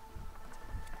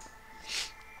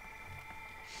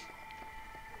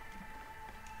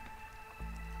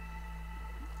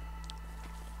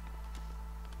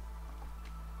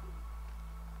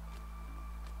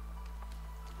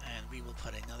 And we will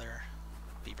put another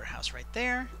beaver house right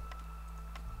there.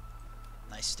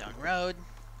 Nice stone road.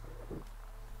 Going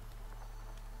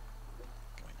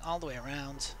all the way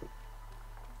around.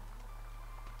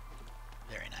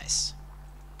 Very nice.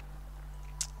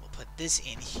 We'll put this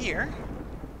in here.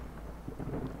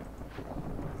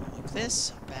 Move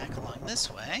this back along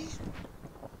this way.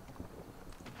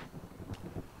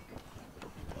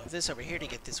 Move this over here to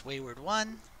get this wayward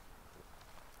one.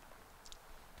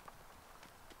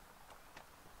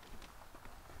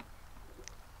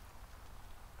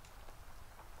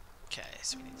 Okay,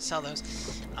 so we need to sell those,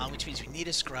 which means we need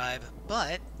a scribe,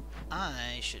 but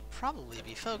I should probably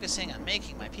be focusing on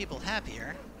making my people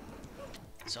happier.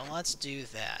 So let's do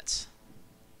that.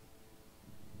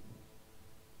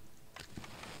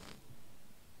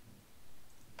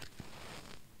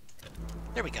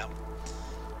 There we go.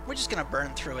 We're just going to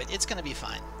burn through it. It's going to be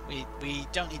fine. We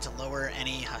don't need to lower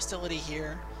any hostility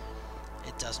here.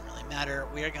 It doesn't really matter.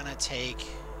 We are going to take...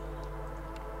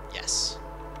 Yes.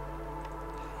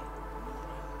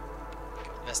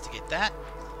 Go investigate that.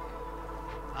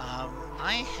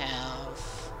 I have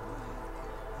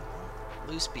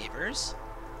loose beavers.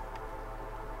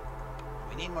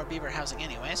 We need more beaver housing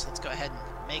anyway, so let's go ahead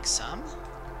and make some.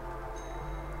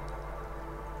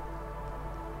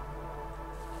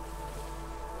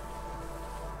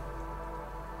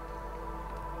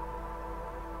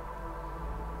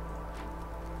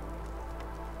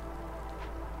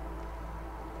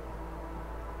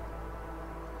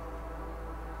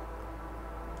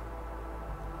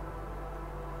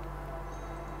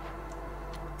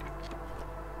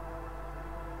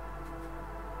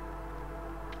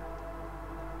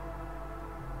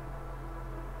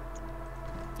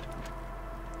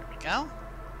 go.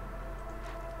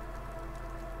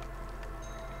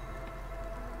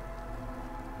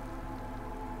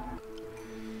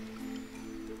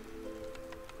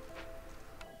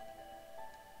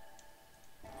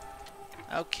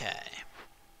 Okay.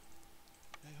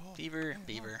 Beaver,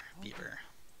 beaver, beaver,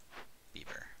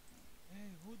 beaver.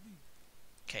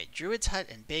 Okay, Druid's Hut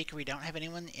and Bakery don't have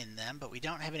anyone in them, but we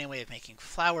don't have any way of making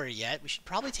flour yet. We should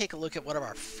probably take a look at what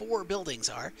our 4 buildings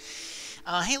are.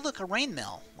 Hey, look, a rain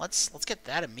mill. Let's get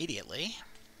that immediately.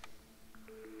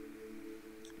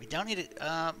 We don't need it.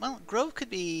 Well, Grove could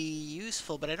be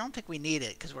useful, but I don't think we need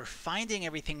it because we're finding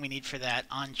everything we need for that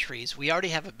on trees. We already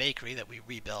have a bakery that we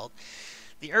rebuilt.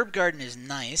 The herb garden is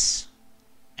nice,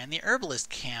 and the herbalist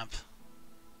camp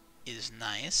is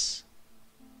nice.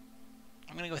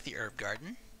 I'm going to go with the herb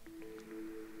garden.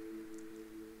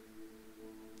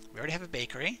 We already have a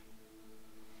bakery.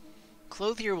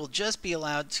 Clothier will just be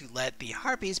allowed to let the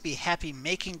harpies be happy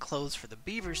making clothes for the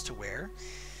beavers to wear.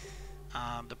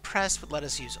 The press would let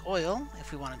us use oil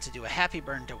if we wanted to do a happy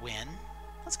burn to win.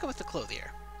 Let's go with the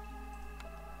clothier.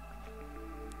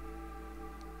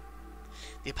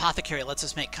 The apothecary lets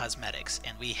us make cosmetics,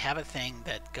 and we have a thing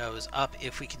that goes up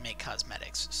if we can make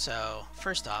cosmetics. So,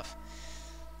 first off,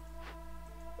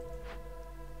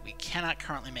 we cannot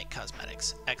currently make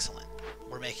cosmetics. Excellent.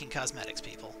 We're making cosmetics,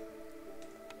 people.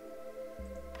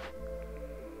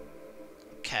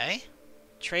 Okay.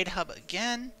 Trade hub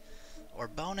again. Or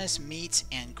bonus meat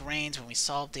and grains when we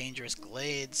solve dangerous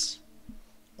glades.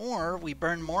 Or we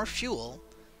burn more fuel,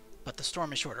 but the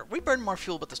storm is shorter. We burn more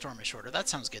fuel, but the storm is shorter. That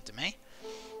sounds good to me.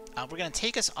 We're going to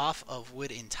take us off of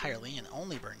wood entirely and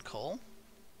only burn coal.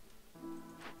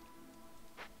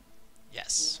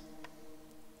 Yes.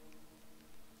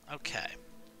 Okay.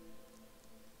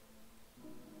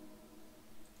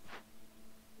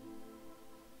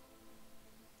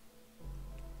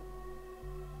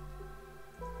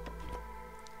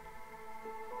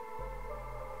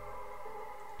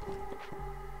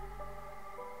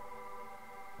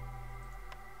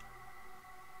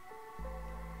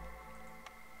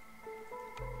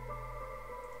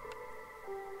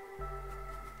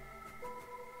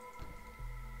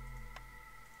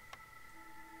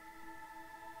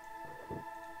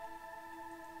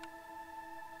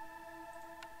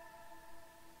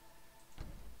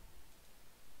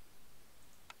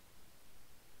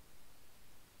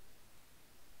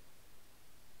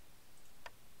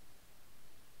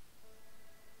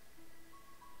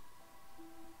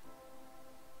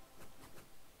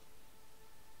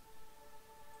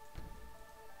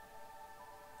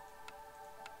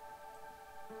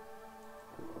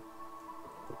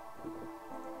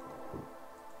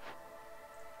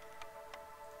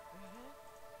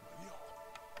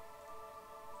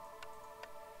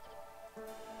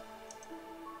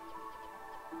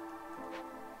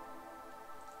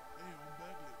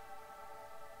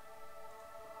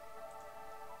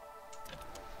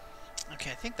 Okay,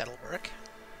 I think that'll work.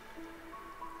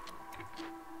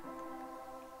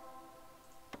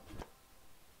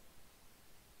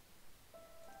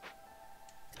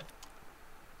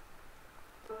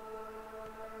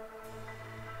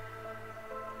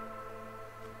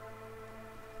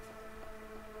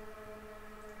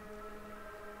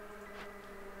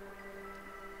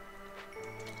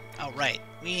 Oh, right.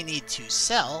 We need to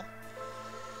sell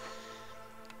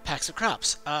packs of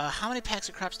crops. How many packs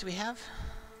of crops do we have?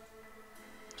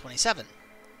 27.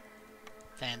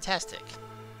 Fantastic.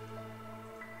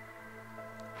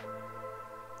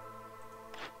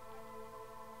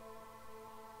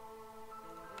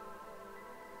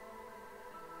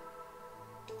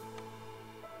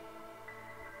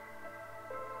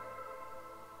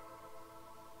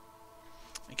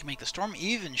 We can make the storm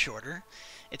even shorter.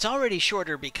 It's already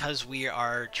shorter because we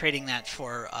are trading that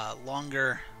for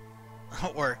longer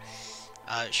or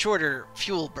shorter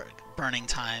fuel burning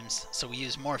times, so we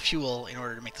use more fuel in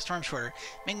order to make the storm shorter.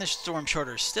 Making the storm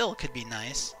shorter still could be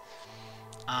nice.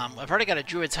 I've already got a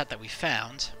druid's hut that we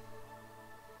found,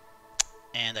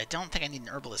 and I don't think I need an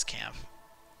herbalist camp.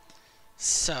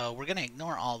 So we're going to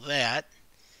ignore all that,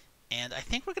 and I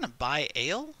think we're going to buy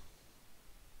ale.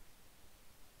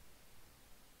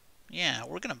 Yeah,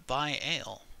 we're going to buy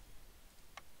ale.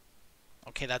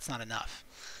 Okay, that's not enough.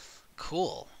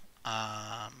 Cool.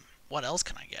 What else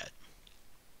can I get?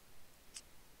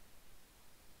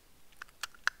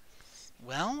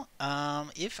 Well,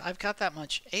 if I've got that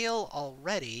much ale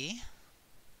already,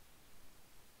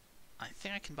 I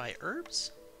think I can buy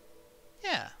herbs?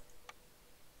 Yeah.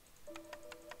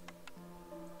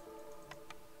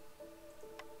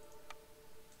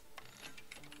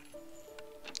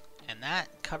 And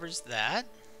that covers that.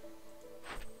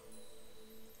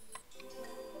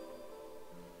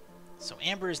 So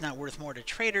amber is now worth more to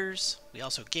traders. We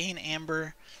also gain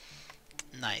amber.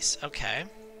 Nice, okay.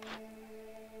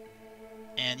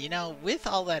 And you know, with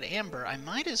all that amber, I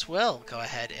might as well go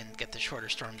ahead and get the shorter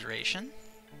storm duration.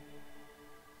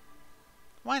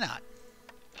 Why not?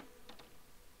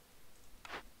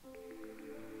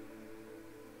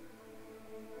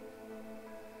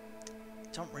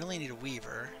 Don't really need a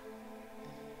weaver.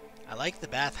 I like the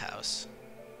bathhouse.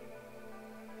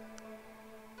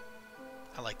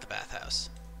 I like the bathhouse.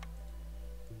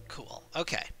 Cool.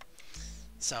 Okay.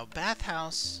 So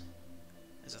bathhouse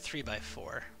is a 3x4.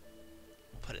 We'll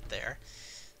put it there.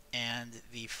 And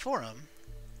the forum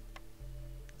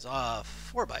is a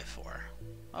 4x4.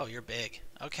 Oh, you're big.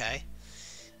 Okay.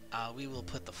 We will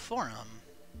put the forum...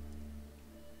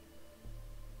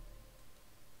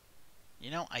 You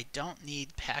know, I don't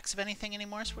need packs of anything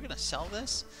anymore, so we're going to sell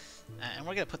this. And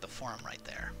we're going to put the forum right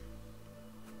there.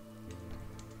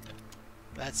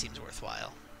 That seems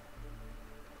worthwhile.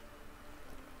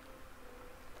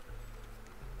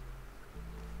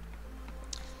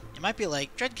 You might be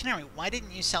like, Dread Canary, why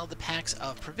didn't you sell the packs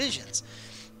of provisions?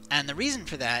 And the reason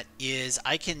for that is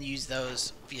I can use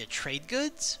those via trade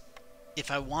goods if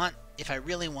I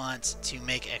really want to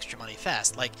make extra money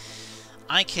fast. Like,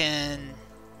 I can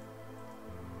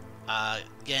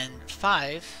gain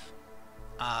 5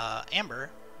 amber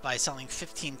by selling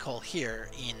 15 coal here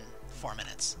in 4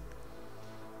 minutes.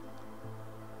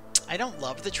 I don't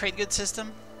love the trade good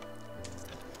system,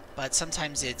 but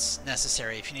sometimes it's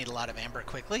necessary if you need a lot of amber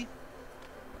quickly,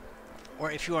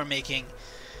 or if you are making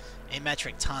a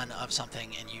metric ton of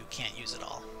something and you can't use it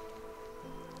all.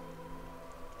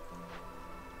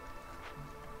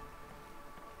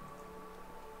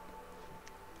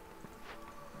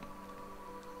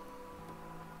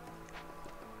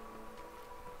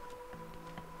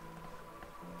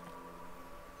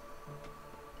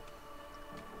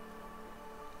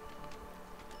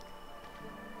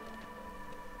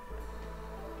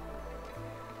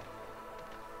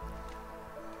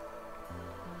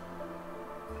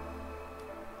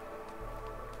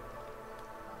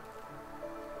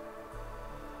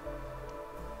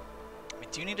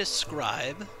 Do need a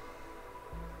scribe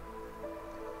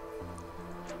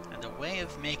and a way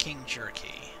of making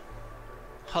jerky.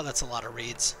 Oh, that's a lot of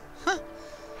reeds. Huh.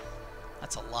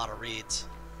 That's a lot of reeds.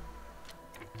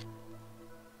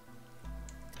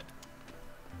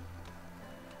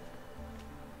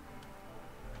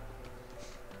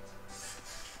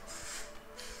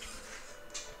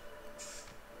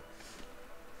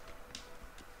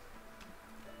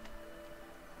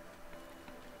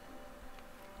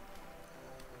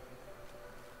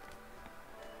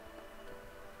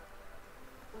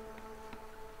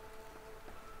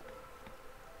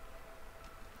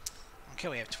 Okay,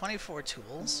 we have 24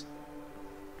 tools.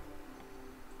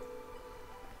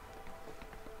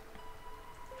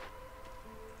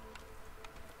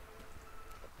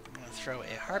 I'm going to throw a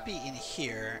harpy in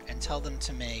here and tell them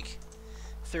to make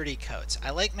 30 coats. I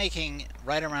like making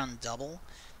right around double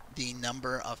the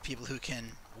number of people who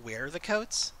can wear the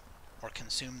coats or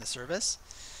consume the service.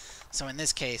 So in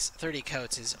this case, 30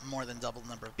 coats is more than double the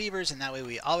number of beavers, and that way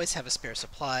we always have a spare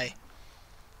supply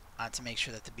to make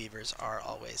sure that the beavers are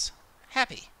always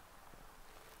happy.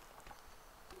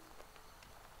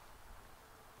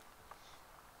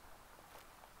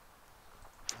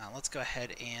 Let's go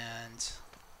ahead and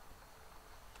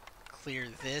clear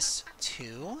this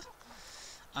too.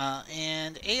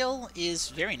 And ale is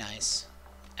very nice,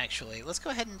 actually. Let's go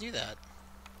ahead and do that.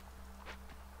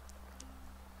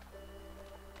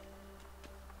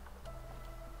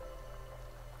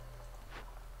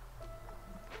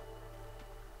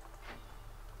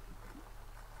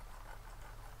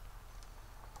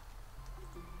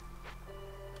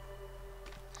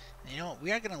 You know what?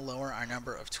 We are going to lower our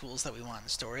number of tools that we want in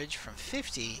storage from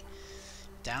 50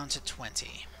 down to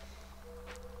 20.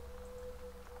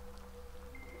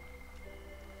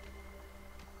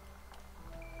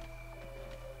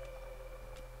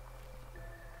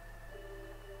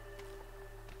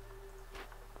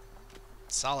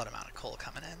 Solid amount of coal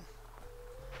coming in.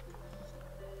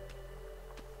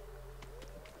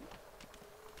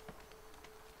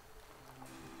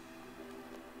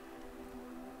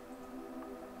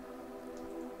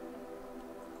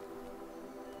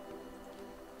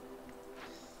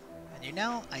 You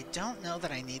know, I don't know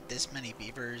that I need this many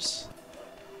beavers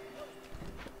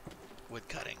wood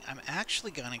cutting. I'm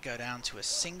actually going to go down to a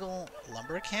single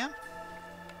lumber camp.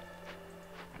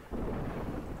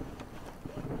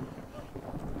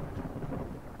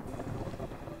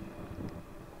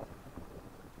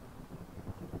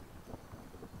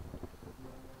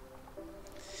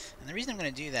 And the reason I'm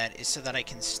going to do that is so that I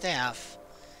can staff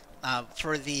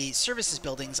For the services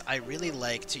buildings, I really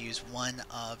like to use one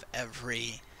of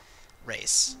every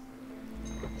race.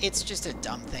 It's just a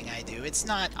dumb thing I do. It's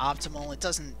not optimal. It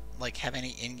doesn't like have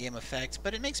any in-game effect,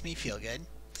 but it makes me feel good.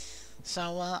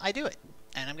 So I do it,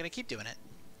 and I'm gonna keep doing it.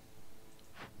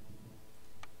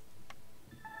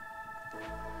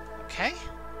 Okay,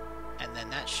 and then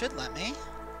that should let me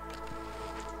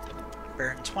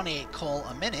burn 28 coal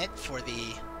a minute for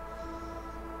the,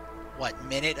 what,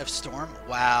 minute of storm?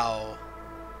 Wow.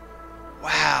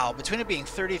 Wow, between it being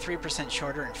 33%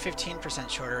 shorter and 15%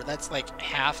 shorter, that's like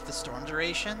half the storm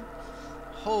duration.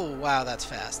 Oh, wow, that's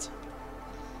fast.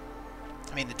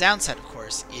 I mean, the downside, of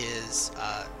course, is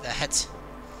that's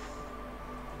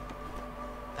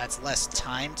less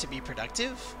time to be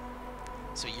productive,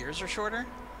 so years are shorter.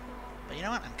 But you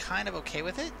know what? I'm kind of okay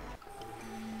with it.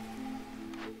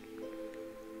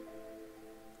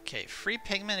 Okay, free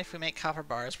pigment if we make copper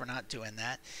bars. We're not doing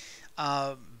that.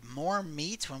 More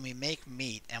meat when we make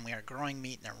meat, and we are growing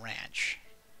meat in a ranch.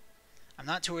 I'm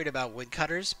not too worried about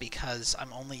woodcutters because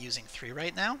I'm only using 3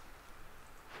 right now.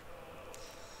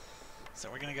 So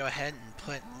we're going to go ahead and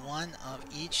put one of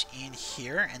each in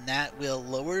here, and that will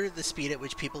lower the speed at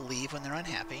which people leave when they're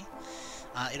unhappy.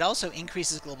 It also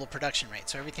increases global production rate,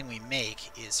 so everything we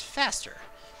make is faster.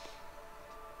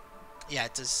 Yeah,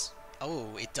 it does.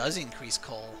 Oh, it does increase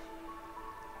coal.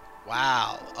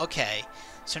 Wow. Okay.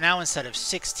 So now instead of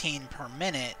 16 per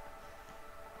minute,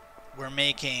 we're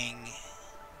making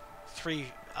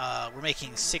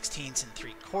 16s and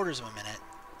 3/4 of a minute.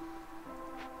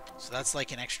 So that's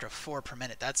like an extra 4 per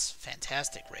minute. That's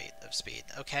fantastic rate of speed.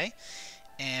 Okay.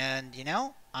 And, you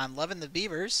know, I'm loving the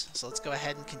beavers, so let's go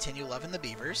ahead and continue loving the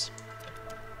beavers.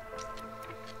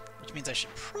 Which means I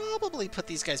should probably put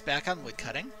these guys back on wood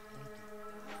cutting.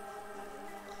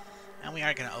 And we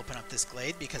are going to open up this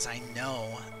glade because I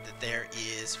know that there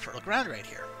is fertile ground right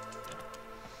here.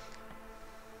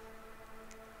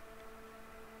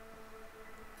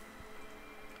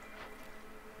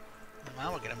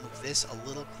 Well, we're going to move this a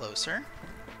little closer.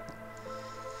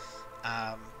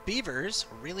 Beavers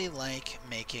really like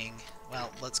making...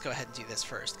 Well, let's go ahead and do this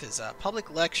first, because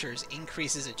public lectures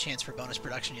increases a chance for bonus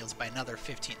production yields by another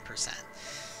 15%.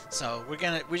 So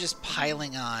we're just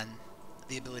piling on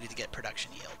the ability to get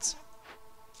production yields.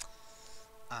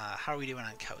 How are we doing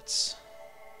on coats?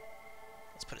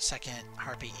 Let's put a second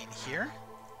harpy in here.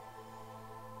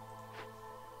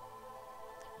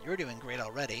 You're doing great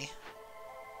already.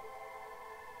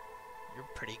 You're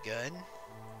pretty good.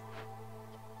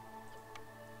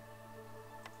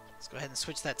 Let's go ahead and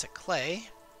switch that to clay,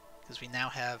 because we now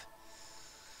have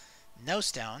no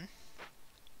stone.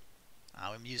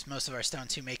 We used most of our stone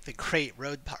to make the Great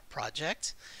Road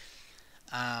project.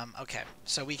 Okay,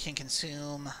 so we can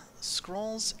consume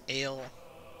scrolls, ale,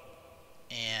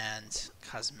 and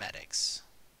cosmetics.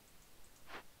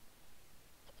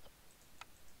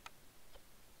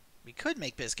 We could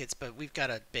make biscuits, but we've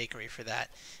got a bakery for that.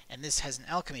 And this has an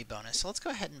alchemy bonus, so let's go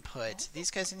ahead and put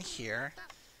these guys in here.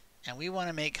 And we want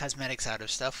to make cosmetics out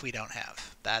of stuff we don't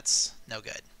have. That's no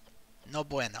good. No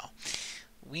bueno.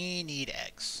 We need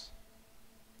eggs.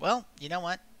 Well, you know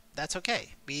what? That's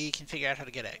okay. We can figure out how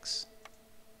to get eggs.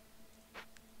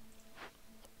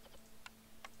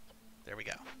 There we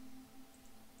go.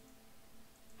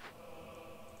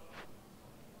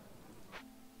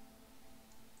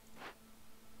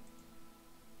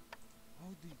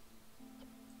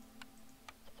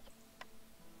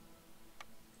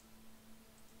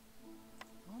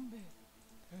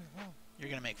 You're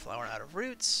gonna make flour out of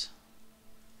roots.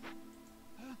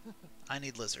 I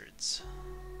need lizards.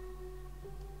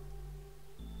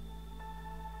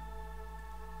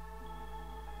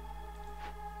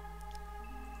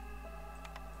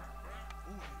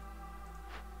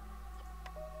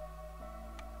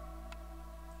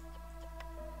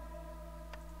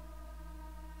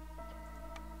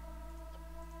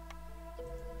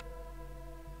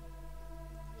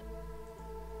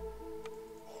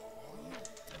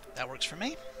 That works for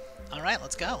me. Alright,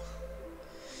 let's go.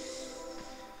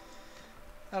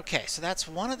 Okay, so that's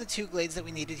one of the 2 glades that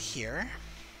we needed here.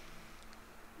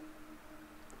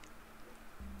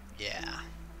 Yeah.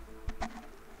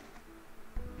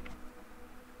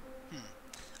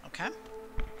 Okay.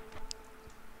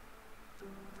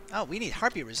 Oh, we need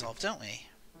Harpy Resolve, don't we?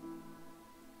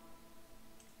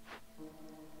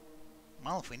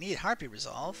 Well, if we need Harpy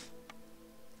Resolve,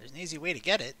 there's an easy way to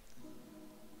get it.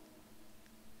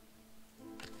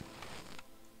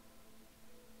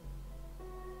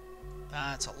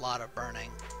 That's a lot of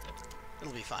burning.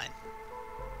 It'll be fine.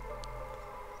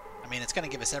 I mean, it's going to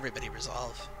give us everybody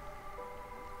resolve.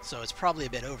 So it's probably a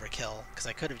bit overkill, because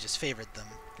I could have just favored them.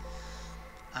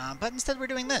 But instead we're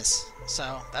doing this,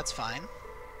 so that's fine.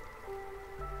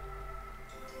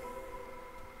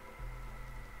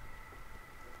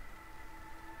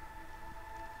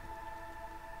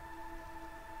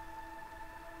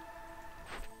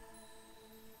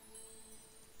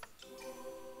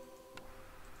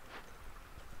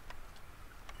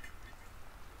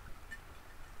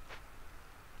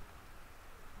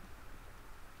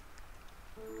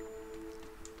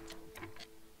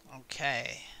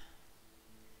 Okay.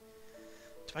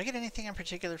 Do I get anything in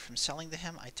particular from selling to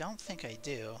him? I don't think I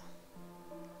do.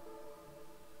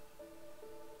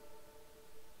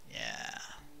 Yeah.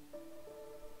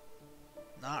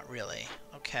 Not really.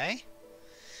 Okay.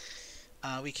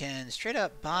 We can straight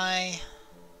up buy...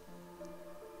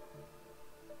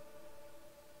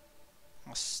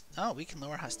 Oh, we can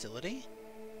lower hostility.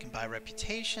 We can buy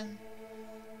reputation.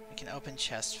 We can open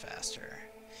chests faster.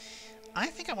 I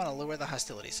think I want to lower the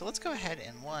hostility, so let's go ahead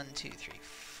and 1, 2, 3,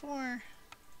 4.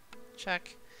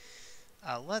 Check.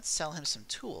 Let's sell him some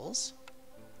tools.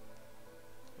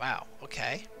 Wow,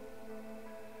 okay.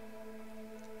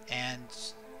 And,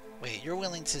 wait, you're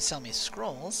willing to sell me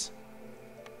scrolls,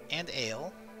 and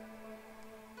ale,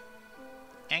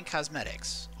 and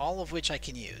cosmetics, all of which I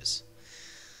can use.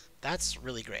 That's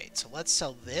really great. So let's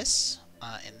sell this,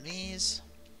 and these.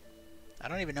 I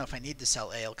don't even know if I need to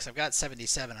sell ale, because I've got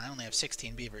 77, I only have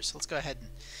 16 beavers, so let's go ahead and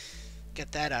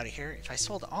get that out of here. If I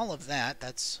sold all of that,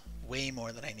 that's way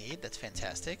more than I need. That's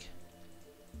fantastic.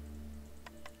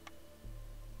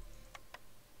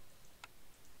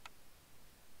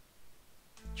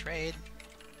 Trade.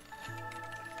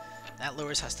 That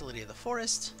lowers hostility of the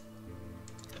forest,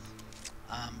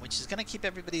 which is going to keep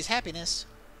everybody's happiness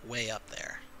way up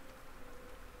there.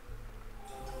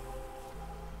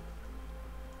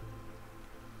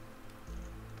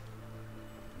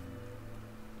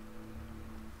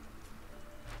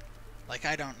 Like,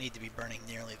 I don't need to be burning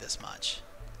nearly this much.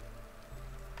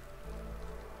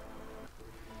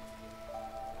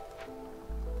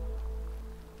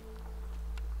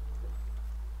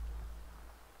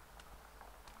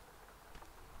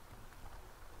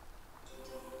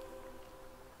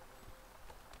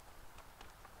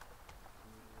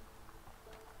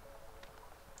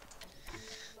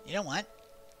 You know what?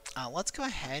 Let's go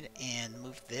ahead and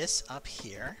move this up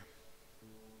here.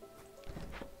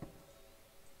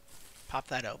 Pop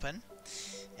that open.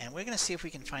 And we're going to see if we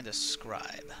can find a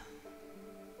scribe.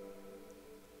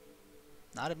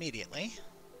 Not immediately.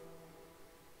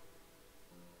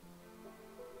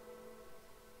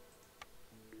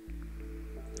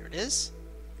 There it is.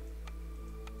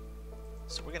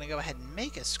 So we're going to go ahead and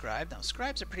make a scribe. Now,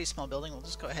 scribe's a pretty small building. We'll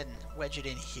just go ahead and wedge it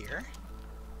in here.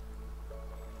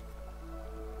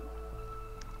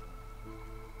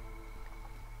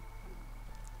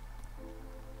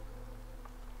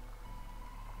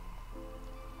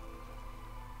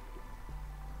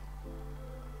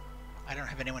 I don't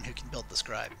have anyone who can build the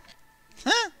scribe.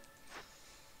 Huh?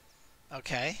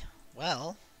 Okay,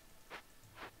 well,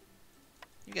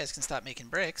 you guys can stop making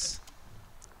bricks.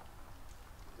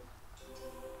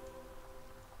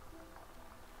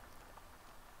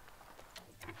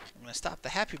 I'm going to stop the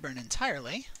happy burn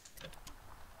entirely.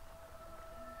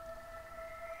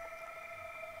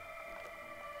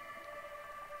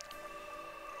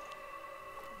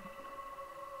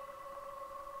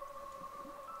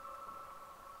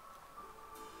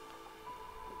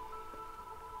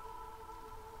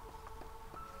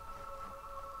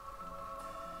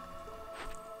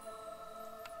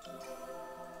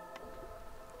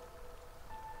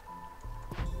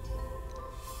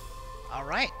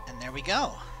 Alright, and there we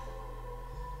go.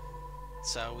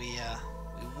 So we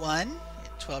won. We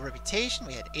had 12 reputation.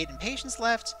 We had 8 impatience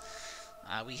left.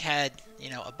 We had, you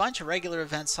know, a bunch of regular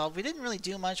events solved. We didn't really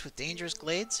do much with dangerous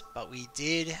glades, but we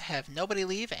did have nobody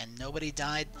leave and nobody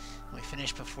died. And we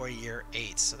finished before year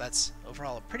 8. So that's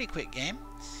overall a pretty quick game.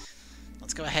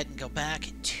 Let's go ahead and go back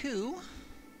to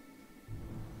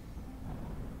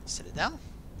Citadel.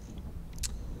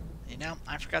 You know,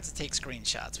 I forgot to take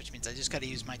screenshots, which means I just got to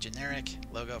use my generic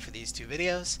logo for these 2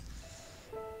 videos.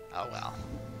 Oh well.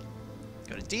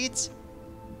 Go to deeds.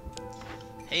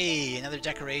 Hey, another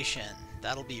decoration.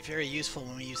 That'll be very useful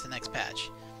when we use the next patch.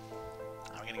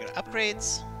 We're going to go to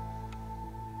upgrades.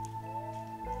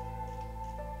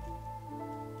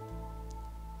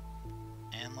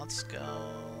 And let's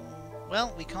go...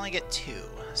 Well, we can only get 2,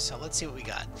 so let's see what we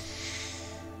got.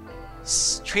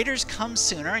 Traders come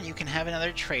sooner, and you can have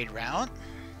another trade route.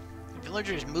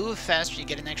 Villagers move faster, you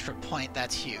get an extra point.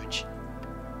 That's huge.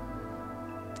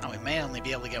 Oh, we may only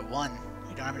be able to get 1.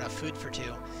 We don't have enough food for 2.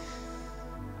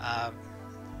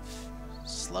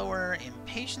 slower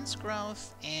impatience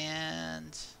growth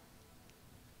and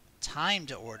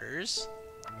timed orders.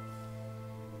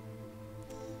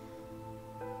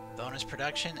 Bonus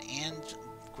production and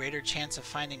greater chance of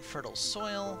finding fertile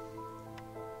soil.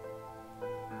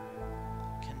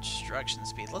 Construction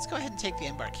speed. Let's go ahead and take the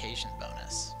embarkation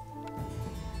bonus.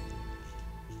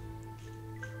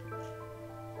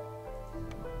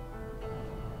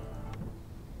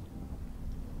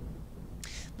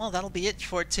 Well, that'll be it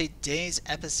for today's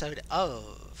episode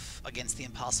of Against the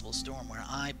Impossible Storm, where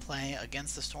I play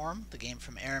Against the Storm, the game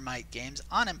from Eremite Games,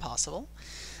 on Impossible.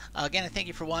 Again, I thank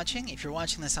you for watching. If you're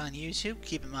watching this on YouTube,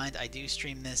 keep in mind I do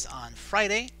stream this on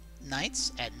Friday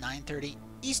nights at 9:30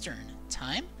 Eastern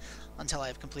Time until I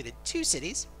have completed 2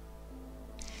 cities.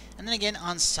 And then again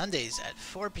on Sundays at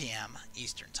 4 p.m.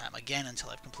 Eastern Time, again until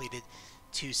I've completed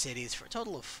 2 cities, for a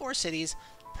total of 4 cities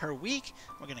per week.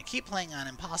 We're going to keep playing on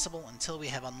Impossible until we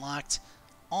have unlocked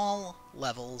all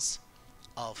levels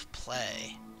of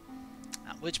play,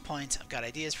 at which point I've got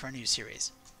ideas for a new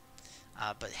series.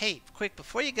 But hey, quick,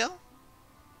 before you go,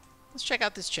 let's check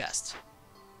out this chest.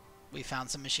 We found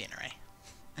some machinery.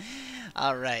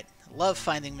 Alright, love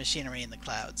finding machinery in the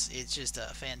clouds. It's just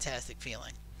a fantastic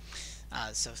feeling.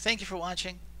 So thank you for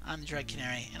watching. I'm the Dread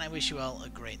Canary, and I wish you all a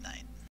great night.